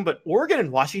time zone, but Oregon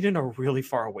and Washington are really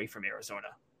far away from Arizona.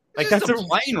 Like, that's a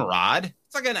plane ride.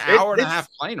 It's like an hour and a half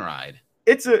plane ride.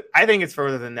 I think it's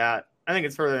further than that.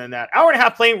 Hour and a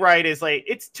half plane ride is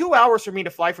it's 2 hours for me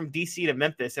to fly from DC to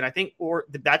Memphis, and I think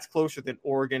that's closer than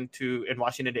Oregon and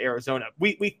Washington to Arizona.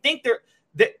 We think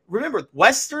remember,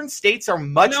 Western states are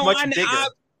much bigger.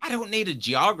 I don't need a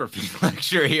geography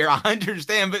lecture here. I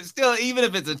understand, but still, even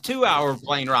if it's a 2-hour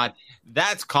plane ride,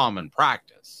 that's common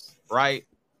practice, right?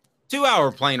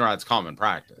 2-hour plane ride's common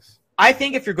practice. I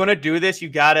think if you're going to do this, you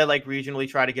got to regionally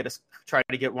try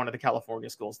to get one of the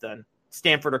California schools done.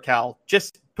 Stanford or Cal.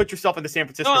 Just put yourself in the San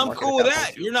Francisco market. No, I'm cool with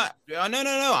that. You're not.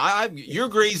 No. You're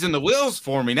greasing the wheels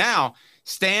for me now.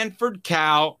 Stanford,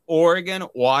 Cal, Oregon,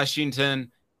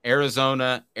 Washington,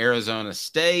 Arizona, Arizona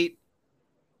State,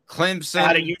 Clemson.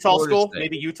 At a Utah Florida school, State.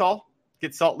 maybe Utah.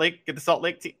 Get the Salt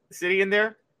Lake City in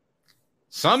there.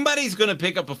 Somebody's going to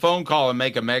pick up a phone call and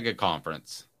make a mega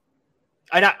conference.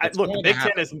 Look,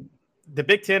 the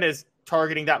Big Ten is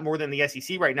targeting that more than the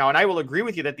SEC right now, and I will agree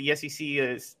with you that the SEC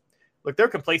is. Look, their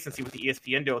complacency with the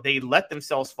ESPN deal, they let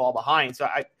themselves fall behind. So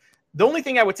the only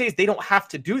thing I would say is they don't have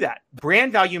to do that.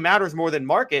 Brand value matters more than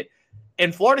market.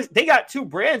 And Florida, they got two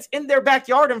brands in their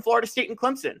backyard in Florida State and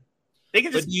Clemson. They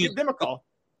can just give them a call.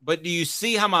 But do you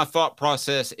see how my thought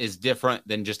process is different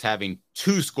than just having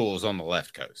two schools on the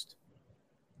left coast?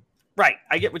 Right.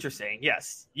 I get what you're saying.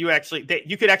 Yes. You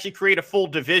could actually create a full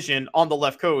division on the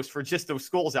left coast for just those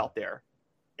schools out there.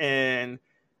 And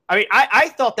I mean, I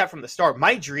thought that from the start.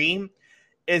 My dream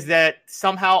is that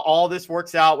somehow all this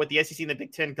works out with the SEC and the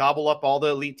Big Ten gobble up all the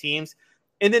elite teams,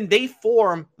 and then they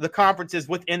form the conferences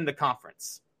within the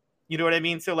conference. You know what I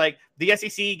mean? So like the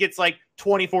SEC gets like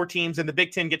 24 teams and the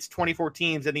Big Ten gets 24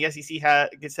 teams, and the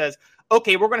SEC says,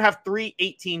 okay, we're going to have 3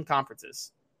 8-team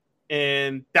conferences.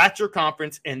 And that's your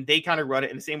conference, and they kind of run it.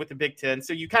 And the same with the Big Ten.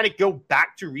 So you kind of go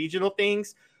back to regional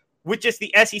things with just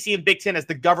the SEC and Big Ten as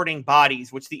the governing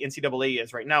bodies, which the NCAA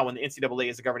is right now, when the NCAA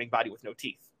is a governing body with no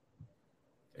teeth.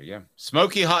 There you go.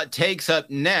 Smoky Hot Takes up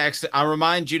next. I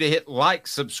remind you to hit like,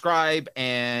 subscribe,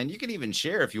 and you can even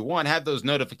share if you want. Have those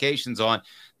notifications on.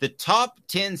 The top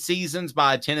 10 seasons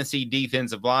by Tennessee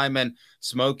defensive linemen.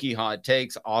 Smoky Hot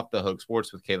Takes, Off the Hook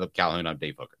Sports with Caleb Calhoun. I'm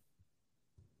Dave Hooker.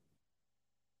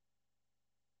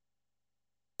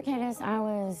 Candace, I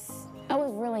was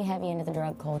really heavy into the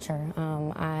drug culture.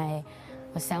 I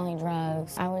was selling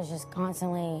drugs. I was just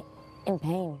constantly in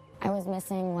pain. I was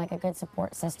missing like a good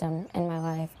support system in my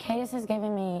life. Candace has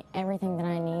given me everything that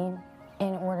I need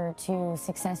in order to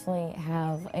successfully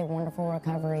have a wonderful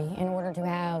recovery, in order to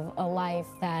have a life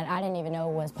that I didn't even know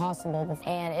was possible before.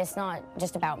 And it's not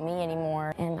just about me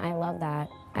anymore, and I love that.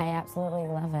 I absolutely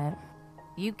love it.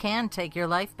 You can take your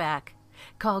life back.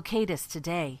 Call Cadis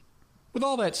today. With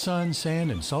all that sun,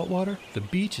 sand, and salt water, the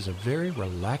beach is a very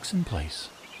relaxing place.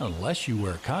 Unless you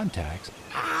wear contacts.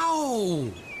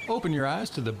 Ow! Open your eyes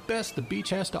to the best the beach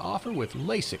has to offer with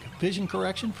LASIK vision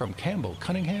correction from Campbell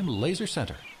Cunningham Laser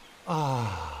Center.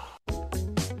 Ah.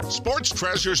 Sports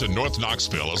Treasures in North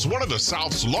Knoxville is one of the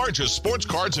South's largest sports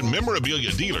cards and memorabilia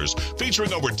dealers,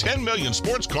 featuring over 10 million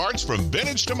sports cards from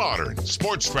vintage to modern.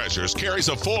 Sports Treasures carries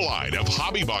a full line of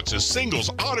hobby boxes, singles,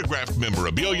 autographed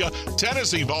memorabilia,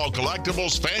 Tennessee Vol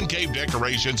collectibles, fan cave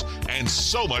decorations, and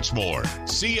so much more.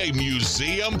 See a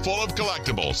museum full of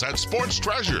collectibles at Sports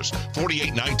Treasures,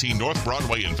 4819 North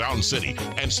Broadway in Fountain City,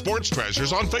 and Sports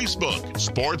Treasures on Facebook.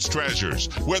 Sports Treasures,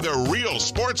 where the real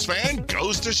sports fan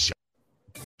goes to shop.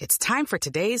 It's time for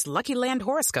today's Lucky Land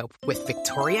horoscope with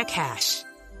Victoria Cash.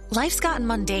 Life's gotten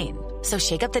mundane, so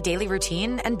shake up the daily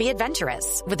routine and be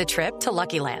adventurous with a trip to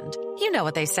Lucky Land. You know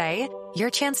what they say,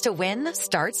 your chance to win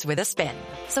starts with a spin.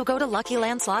 So go to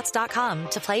LuckyLandSlots.com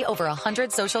to play over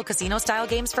 100 social casino-style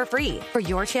games for free for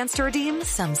your chance to redeem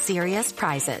some serious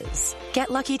prizes.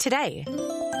 Get lucky today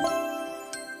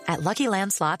at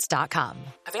LuckyLandSlots.com.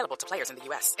 Available to players in the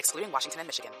U.S., excluding Washington and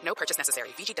Michigan. No purchase necessary.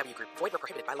 VGW Group. Void where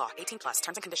prohibited by law. 18+.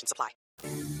 Terms and conditions apply.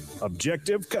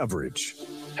 Objective coverage.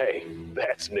 Hey,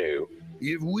 that's new.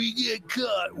 If we get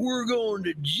caught, we're going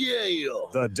to jail.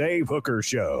 The Dave Hooker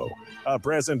Show, a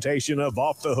presentation of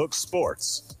Off the Hook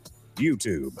Sports.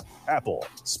 YouTube, Apple,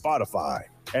 Spotify,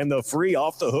 and the free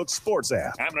Off the Hook Sports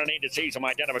app. I'm going to need to see some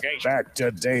identification. Back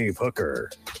to Dave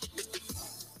Hooker.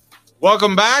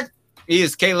 Welcome back. He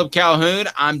is Caleb Calhoun.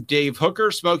 I'm Dave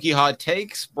Hooker. Smoky Hot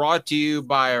Takes brought to you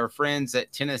by our friends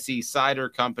at Tennessee Cider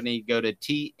Company. Go to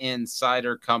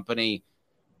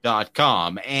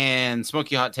tncidercompany.com. And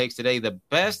Smoky Hot Takes today, the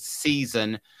best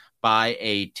season by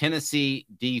a Tennessee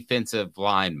defensive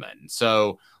lineman.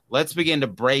 So let's begin to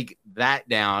break that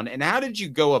down. And how did you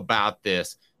go about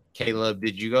this, Caleb?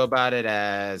 Did you go about it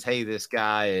as, hey, this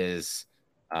guy is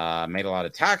made a lot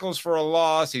of tackles for a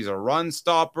loss, he's a run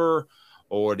stopper?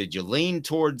 Or did you lean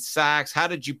towards sacks? How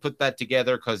did you put that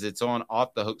together? Because it's on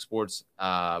Off the Hook Sports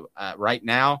right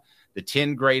now. The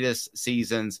 10 greatest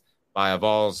seasons by a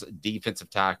Vols defensive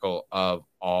tackle of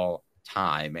all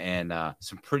time. And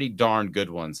some pretty darn good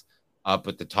ones up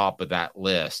at the top of that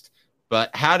list.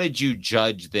 But how did you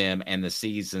judge them and the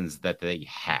seasons that they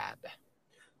had?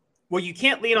 Well, you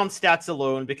can't lean on stats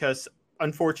alone because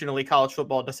unfortunately, college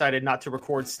football decided not to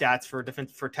record stats for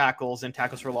tackles and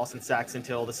tackles for loss and sacks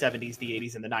until the 70s, the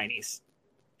 80s, and the 90s.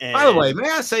 And by the way, may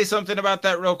I say something about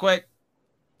that real quick?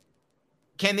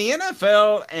 Can the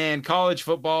NFL and college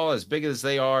football, as big as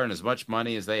they are and as much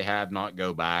money as they have, not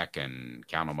go back and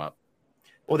count them up?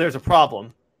 Well, there's a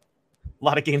problem. A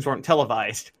lot of games weren't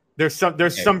televised. There's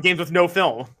some games with no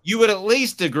film. You would at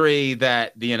least agree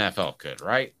that the NFL could,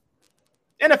 right?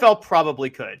 NFL probably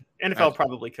could.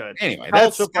 Probably could. Anyway,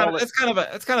 that's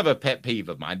kind of a pet peeve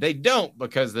of mine. They don't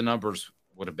because the numbers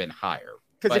would have been higher.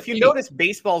 Because if you notice,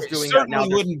 baseball's doing that now.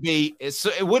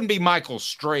 It wouldn't be Michael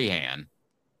Strahan.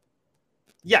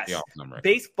 Yes,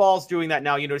 baseball's doing that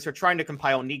now. You notice they're trying to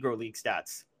compile Negro League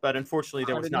stats, but unfortunately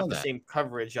there was not the same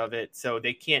coverage of it, so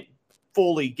they can't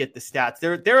fully get the stats.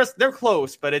 They're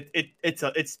close, but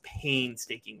it's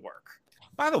painstaking work.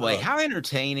 By the way, how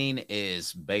entertaining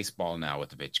is baseball now with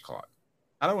the pitch clock?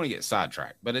 I don't want to get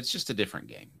sidetracked, but it's just a different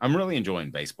game. I'm really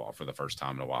enjoying baseball for the first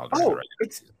time in a while.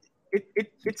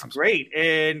 It's great.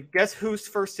 And guess who's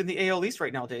first in the AL East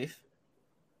right now, Dave?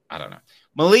 I don't know.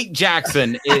 Malik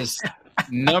Jackson is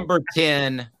number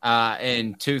 10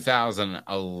 in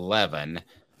 2011. He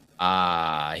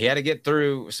had to get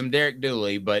through some Derek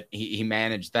Dooley, but he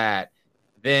managed that.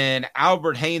 Then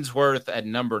Albert Haynesworth at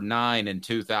number 9 in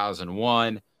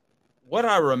 2001. What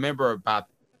I remember about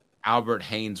Albert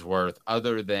Haynesworth,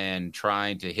 other than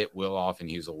trying to hit Will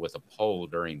Offenhusel with a pole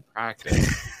during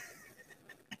practice,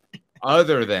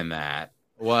 other than that,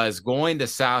 was going to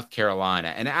South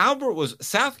Carolina. And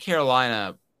South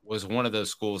Carolina was one of those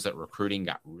schools that recruiting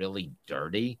got really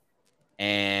dirty.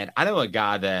 And I know a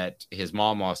guy that his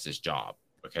mom lost his job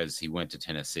because he went to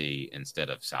Tennessee instead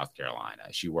of South Carolina.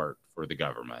 She worked for the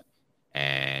government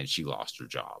and she lost her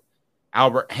job.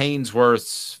 Albert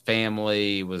Haynesworth's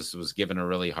family was given a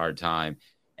really hard time.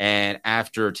 And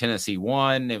after Tennessee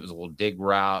won, it was a little dig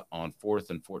route on 4th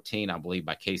and 14, I believe,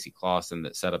 by Casey Clausen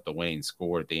that set up the winning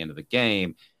score at the end of the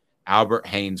game. Albert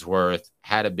Haynesworth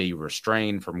had to be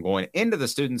restrained from going into the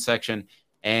student section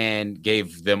and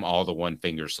gave them all the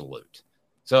one-finger salute.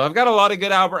 So I've got a lot of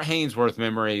good Albert Haynesworth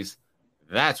memories.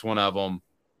 That's one of them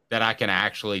that I can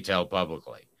actually tell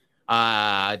publicly.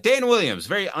 Dan Williams,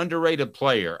 very underrated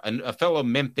player, a fellow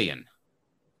Memphian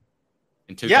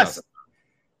in 2000. Yes.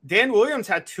 Dan Williams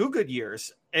had 2 good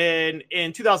years. And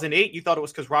in 2008, you thought it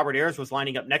was because Robert Ayers was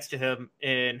lining up next to him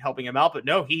and helping him out. But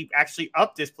no, he actually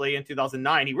upped his play in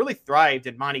 2009. He really thrived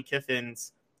in Monty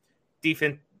Kiffin's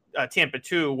defense, Tampa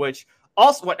 2, which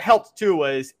also what helped too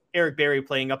was Eric Berry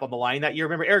playing up on the line that year.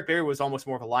 Remember, Eric Berry was almost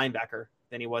more of a linebacker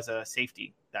than he was a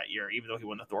safety that year, even though he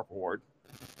won the Thorpe Award.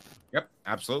 Yep,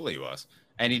 absolutely he was.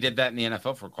 And he did that in the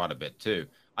NFL for quite a bit too.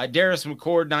 Darius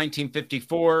McCord,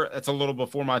 1954. That's a little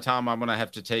before my time. I'm going to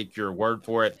have to take your word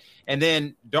for it. And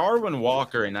then Darwin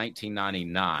Walker in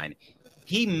 1999.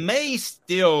 He may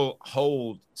still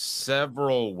hold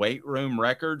several weight room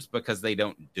records because they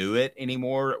don't do it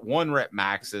anymore. 1-rep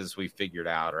maxes, we figured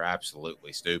out, are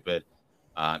absolutely stupid.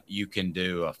 You can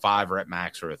do a 5-rep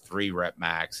max or a 3-rep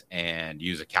max and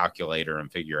use a calculator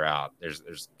and figure out.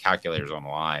 There's calculators on the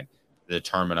line to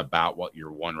determine about what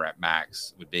your 1-rep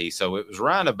max would be. So it was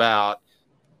around about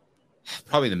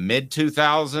probably the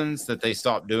mid-2000s that they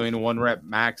stopped doing 1-rep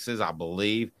maxes, I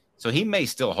believe. So he may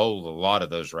still hold a lot of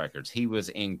those records. He was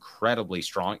incredibly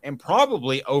strong and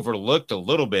probably overlooked a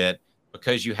little bit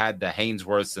because you had the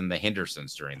Haynesworths and the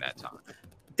Hendersons during that time.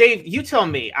 Dave, you tell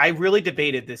me. I really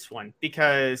debated this one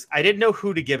because I didn't know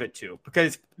who to give it to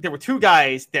because there were 2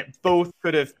 guys that both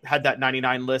could have had that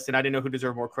 99 list, and I didn't know who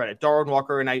deserved more credit, Darwin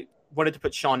Walker, and I wanted to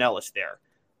put Sean Ellis there.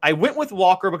 I went with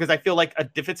Walker because I feel like a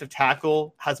defensive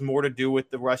tackle has more to do with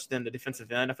the rush than the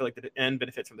defensive end. I feel like the end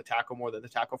benefits from the tackle more than the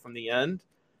tackle from the end.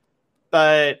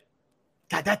 But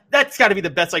God, that's got to be the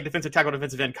best defensive tackle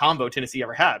defensive end combo Tennessee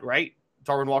ever had, right?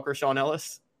 Darwin Walker, Sean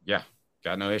Ellis. Yeah.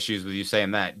 Got no issues with you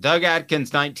saying that. Doug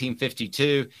Atkins,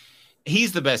 1952.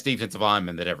 He's the best defensive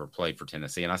lineman that ever played for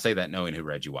Tennessee, and I say that knowing who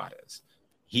Reggie White is.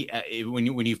 He, when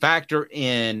you factor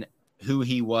in who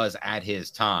he was at his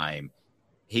time,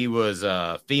 he was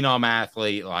a phenom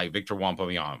athlete like Victor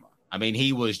Wembanyama. I mean,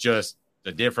 he was just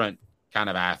a different kind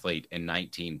of athlete in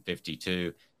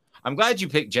 1952. I'm glad you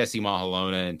picked Jesse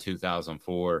Mahalona in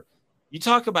 2004. You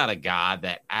talk about a guy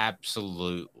that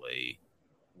absolutely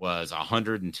was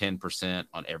 110%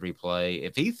 on every play.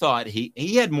 If he thought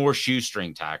he had more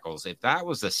shoestring tackles, if that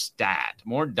was a stat,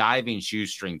 more diving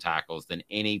shoestring tackles than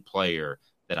any player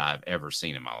that I've ever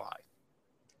seen in my life.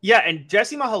 Yeah, and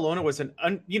Jesse Mahalona was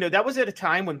that was at a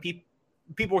time when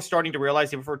people were starting to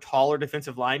realize they prefer taller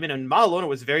defensive linemen, and Mahalona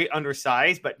was very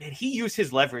undersized, but he used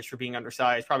his leverage for being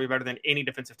undersized probably better than any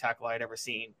defensive tackle I had ever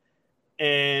seen.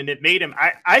 And it made him,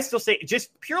 I still say,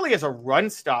 just purely as a run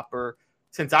stopper,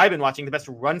 since I've been watching, the best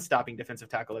run-stopping defensive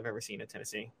tackle I've ever seen at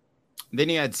Tennessee. Then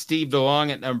you had Steve DeLong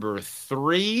at number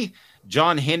 3.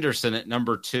 John Henderson at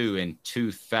number 2 in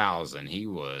 2000. He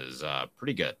was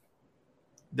pretty good.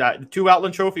 The 2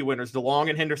 Outland Trophy winners, DeLong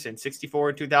and Henderson, 64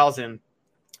 and 2000.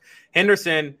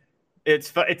 Henderson, it's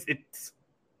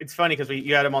funny because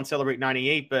you had him on Celebrate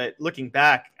 98, but looking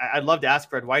back, I'd love to ask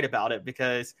Fred White about it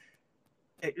because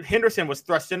Henderson was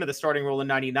thrust into the starting role in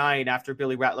 99 after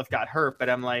Billy Ratliff got hurt, but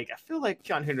I'm like, I feel like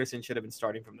John Henderson should have been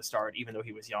starting from the start, even though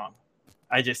he was young.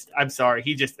 I'm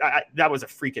sorry. That was a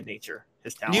freak of nature,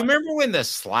 his talent. Do you remember when the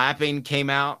slapping came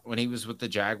out when he was with the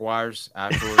Jaguars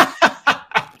afterwards?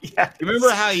 Yeah. You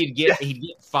remember how he'd get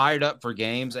fired up for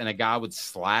games and a guy would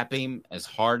slap him as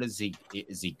hard as he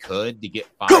could to get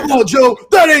fired Come on, up? Joe.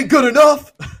 That ain't good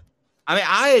enough.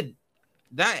 I mean,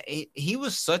 he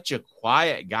was such a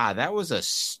quiet guy. That was a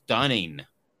stunning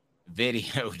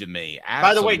video to me. Absolutely.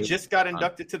 By the way, just got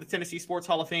inducted to the Tennessee Sports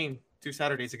Hall of Fame 2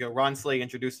 Saturdays ago. Ron Slay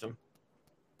introduced him.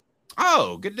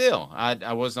 Oh, good deal.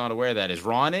 I was not aware of that. Is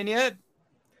Ron in yet?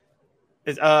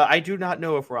 I do not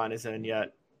know if Ron is in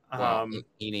yet. Well,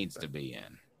 he needs to be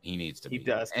in. He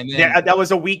does. And then, that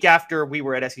was a week after we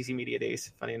were at SEC Media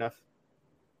Days, funny enough.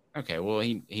 Okay, well,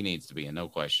 he needs to be in, no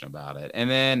question about it. And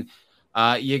then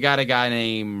you got a guy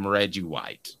named Reggie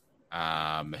White.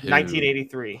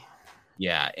 1983.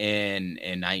 Yeah, in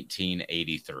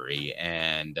 1983.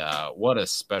 And what a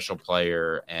special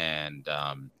player. And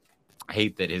I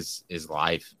hate that his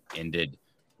life ended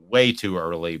way too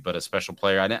early, but a special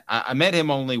player. I met him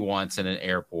only once in an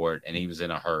airport, and he was in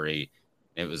a hurry.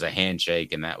 It was a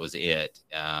handshake, and that was it.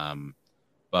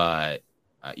 But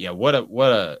what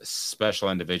a special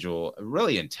individual, a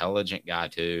really intelligent guy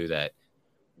too, that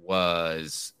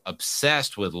was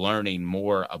obsessed with learning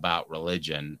more about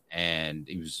religion. And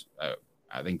he was,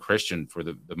 I think, Christian for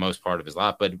the most part of his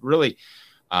life, but really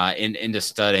into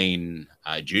studying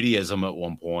Judaism at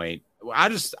one point. I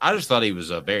just thought he was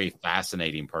a very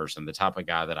fascinating person, the type of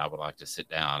guy that I would like to sit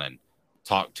down and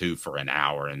talk to for an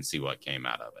hour and see what came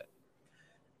out of it.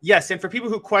 Yes, and for people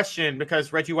who question,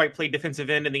 because Reggie White played defensive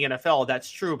end in the NFL,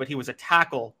 that's true, but he was a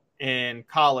tackle in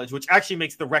college, which actually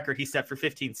makes the record he set for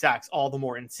 15 sacks all the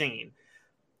more insane.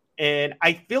 And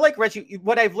I feel like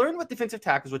what I've learned with defensive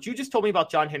tackles, what you just told me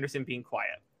about John Henderson being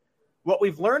quiet, what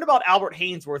we've learned about Albert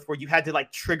Haynesworth, where you had to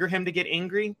trigger him to get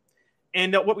angry,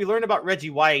 and what we learned about Reggie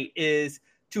White is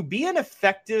to be an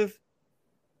effective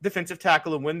defensive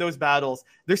tackle and win those battles,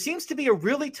 there seems to be a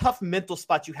really tough mental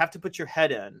spot you have to put your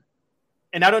head in.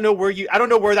 And I don't know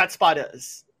where that spot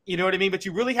is. You know what I mean? But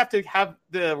you really have to have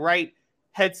the right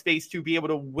headspace to be able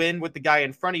to win with the guy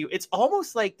in front of you. It's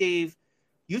almost like, Dave,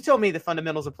 you told me the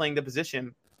fundamentals of playing the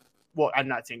position. Well, I'm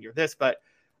not saying you're this, but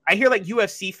I hear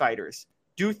UFC fighters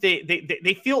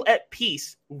they feel at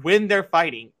peace when they're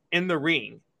fighting in the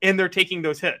ring and they're taking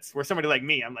those hits. Where somebody like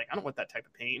me, I'm like, I don't want that type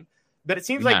of pain. But it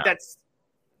seems like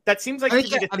that seems like I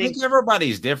think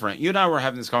everybody's different. You and I were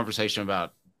having this conversation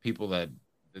about people that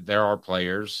there are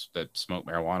players that smoke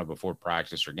marijuana before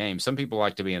practice or games. Some people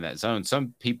like to be in that zone.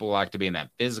 Some people like to be in that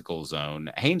physical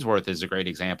zone. Haynesworth is a great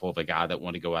example of a guy that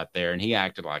wanted to go out there, and he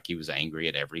acted like he was angry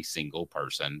at every single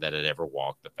person that had ever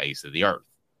walked the face of the earth,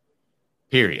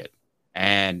 period.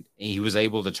 And he was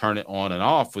able to turn it on and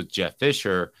off with Jeff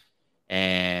Fisher,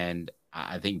 and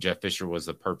I think Jeff Fisher was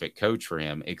the perfect coach for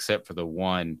him, except for the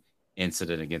one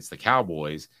incident against the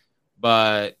Cowboys.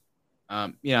 But,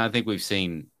 I think we've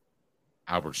seen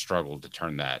Albert struggled to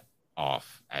turn that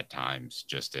off at times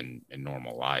just in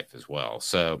normal life as well.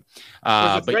 So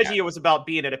with Reggie, it was about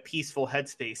being at a peaceful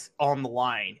headspace on the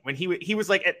line when he was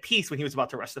like at peace when he was about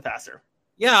to rush the passer.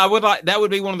 Yeah, that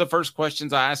would be one of the first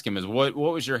questions I ask him is what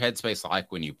was your headspace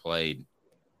like when you played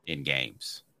in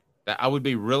games? That I would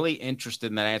be really interested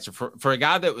in that answer for a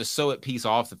guy that was so at peace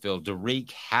off the field to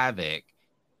wreak havoc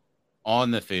on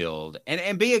the field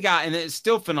and be a guy. And it's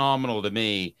still phenomenal to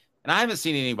me. And I haven't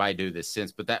seen anybody do this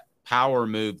since, but that power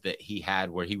move that he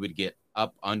had where he would get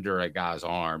up under a guy's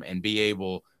arm and be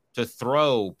able to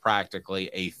throw practically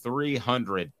a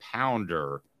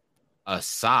 300-pounder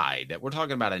aside. That we're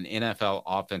talking about an NFL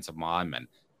offensive lineman.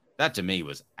 That to me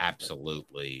was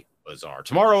absolutely bizarre.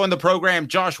 Tomorrow on the program,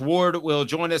 Josh Ward will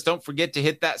join us. Don't forget to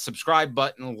hit that subscribe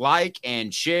button, like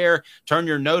and share. Turn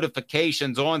your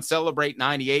notifications on. Celebrate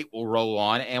 98 will roll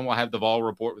on, and we'll have the Vol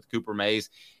Report with Cooper Mays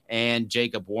and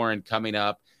Jacob Warren coming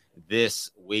up this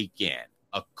weekend.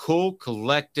 A cool,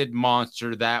 collected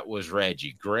monster. That was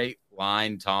Reggie. Great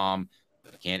line, Tom.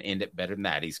 I can't end it better than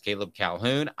that. He's Caleb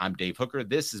Calhoun. I'm Dave Hooker.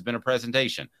 This has been a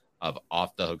presentation of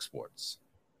Off the Hook Sports.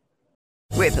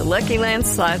 With the Lucky Land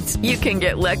Slots, you can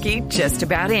get lucky just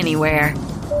about anywhere.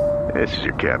 This is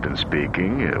your captain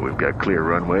speaking. We've got clear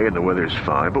runway and the weather's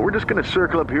fine, but we're just going to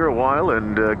circle up here a while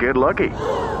and get lucky.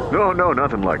 No,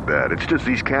 nothing like that. It's just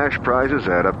these cash prizes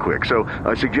add up quick. So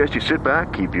I suggest you sit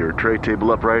back, keep your tray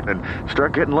table upright, and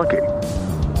start getting lucky.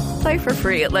 Play for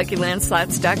free at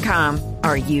LuckyLandSlots.com.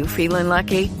 Are you feeling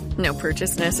lucky? No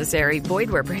purchase necessary. Void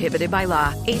where prohibited by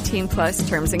law. 18+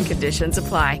 terms and conditions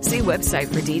apply. See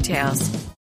website for details.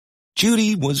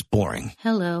 Judy was boring.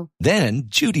 Hello. Then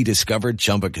Judy discovered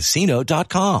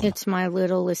ChumbaCasino.com. It's my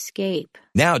little escape.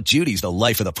 Now Judy's the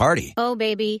life of the party. Oh,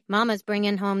 baby, mama's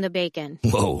bringing home the bacon.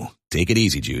 Whoa, take it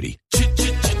easy, Judy.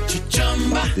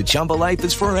 The Chumba life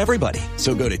is for everybody.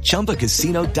 So go to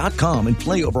ChumbaCasino.com and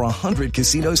play over 100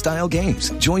 casino-style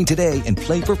games. Join today and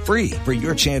play for free for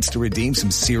your chance to redeem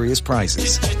some serious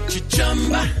prizes.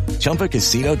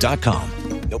 ChumbaCasino.com.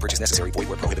 No purchase necessary. Void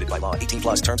where prohibited by law.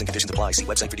 18+ terms and conditions apply. See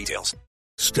website for details.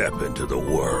 Step into the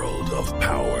world of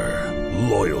power,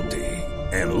 loyalty,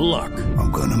 and luck.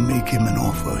 I'm going to make him an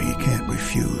offer he can't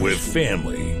refuse. With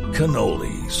family,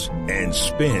 cannolis, and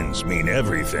spins mean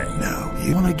everything. Now,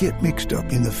 you want to get mixed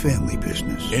up in the family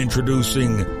business.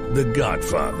 Introducing The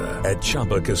Godfather at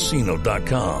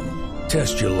ChumbaCasino.com.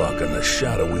 Test your luck in the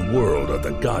shadowy world of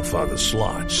The Godfather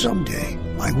slot. Someday,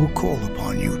 I will call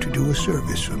upon you to do a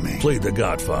service for me. Play The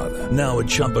Godfather now at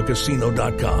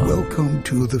ChumbaCasino.com. Welcome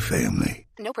to the family.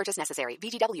 No purchase necessary.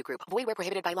 VGW Group. Void where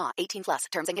prohibited by law. 18+.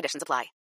 Terms and conditions apply.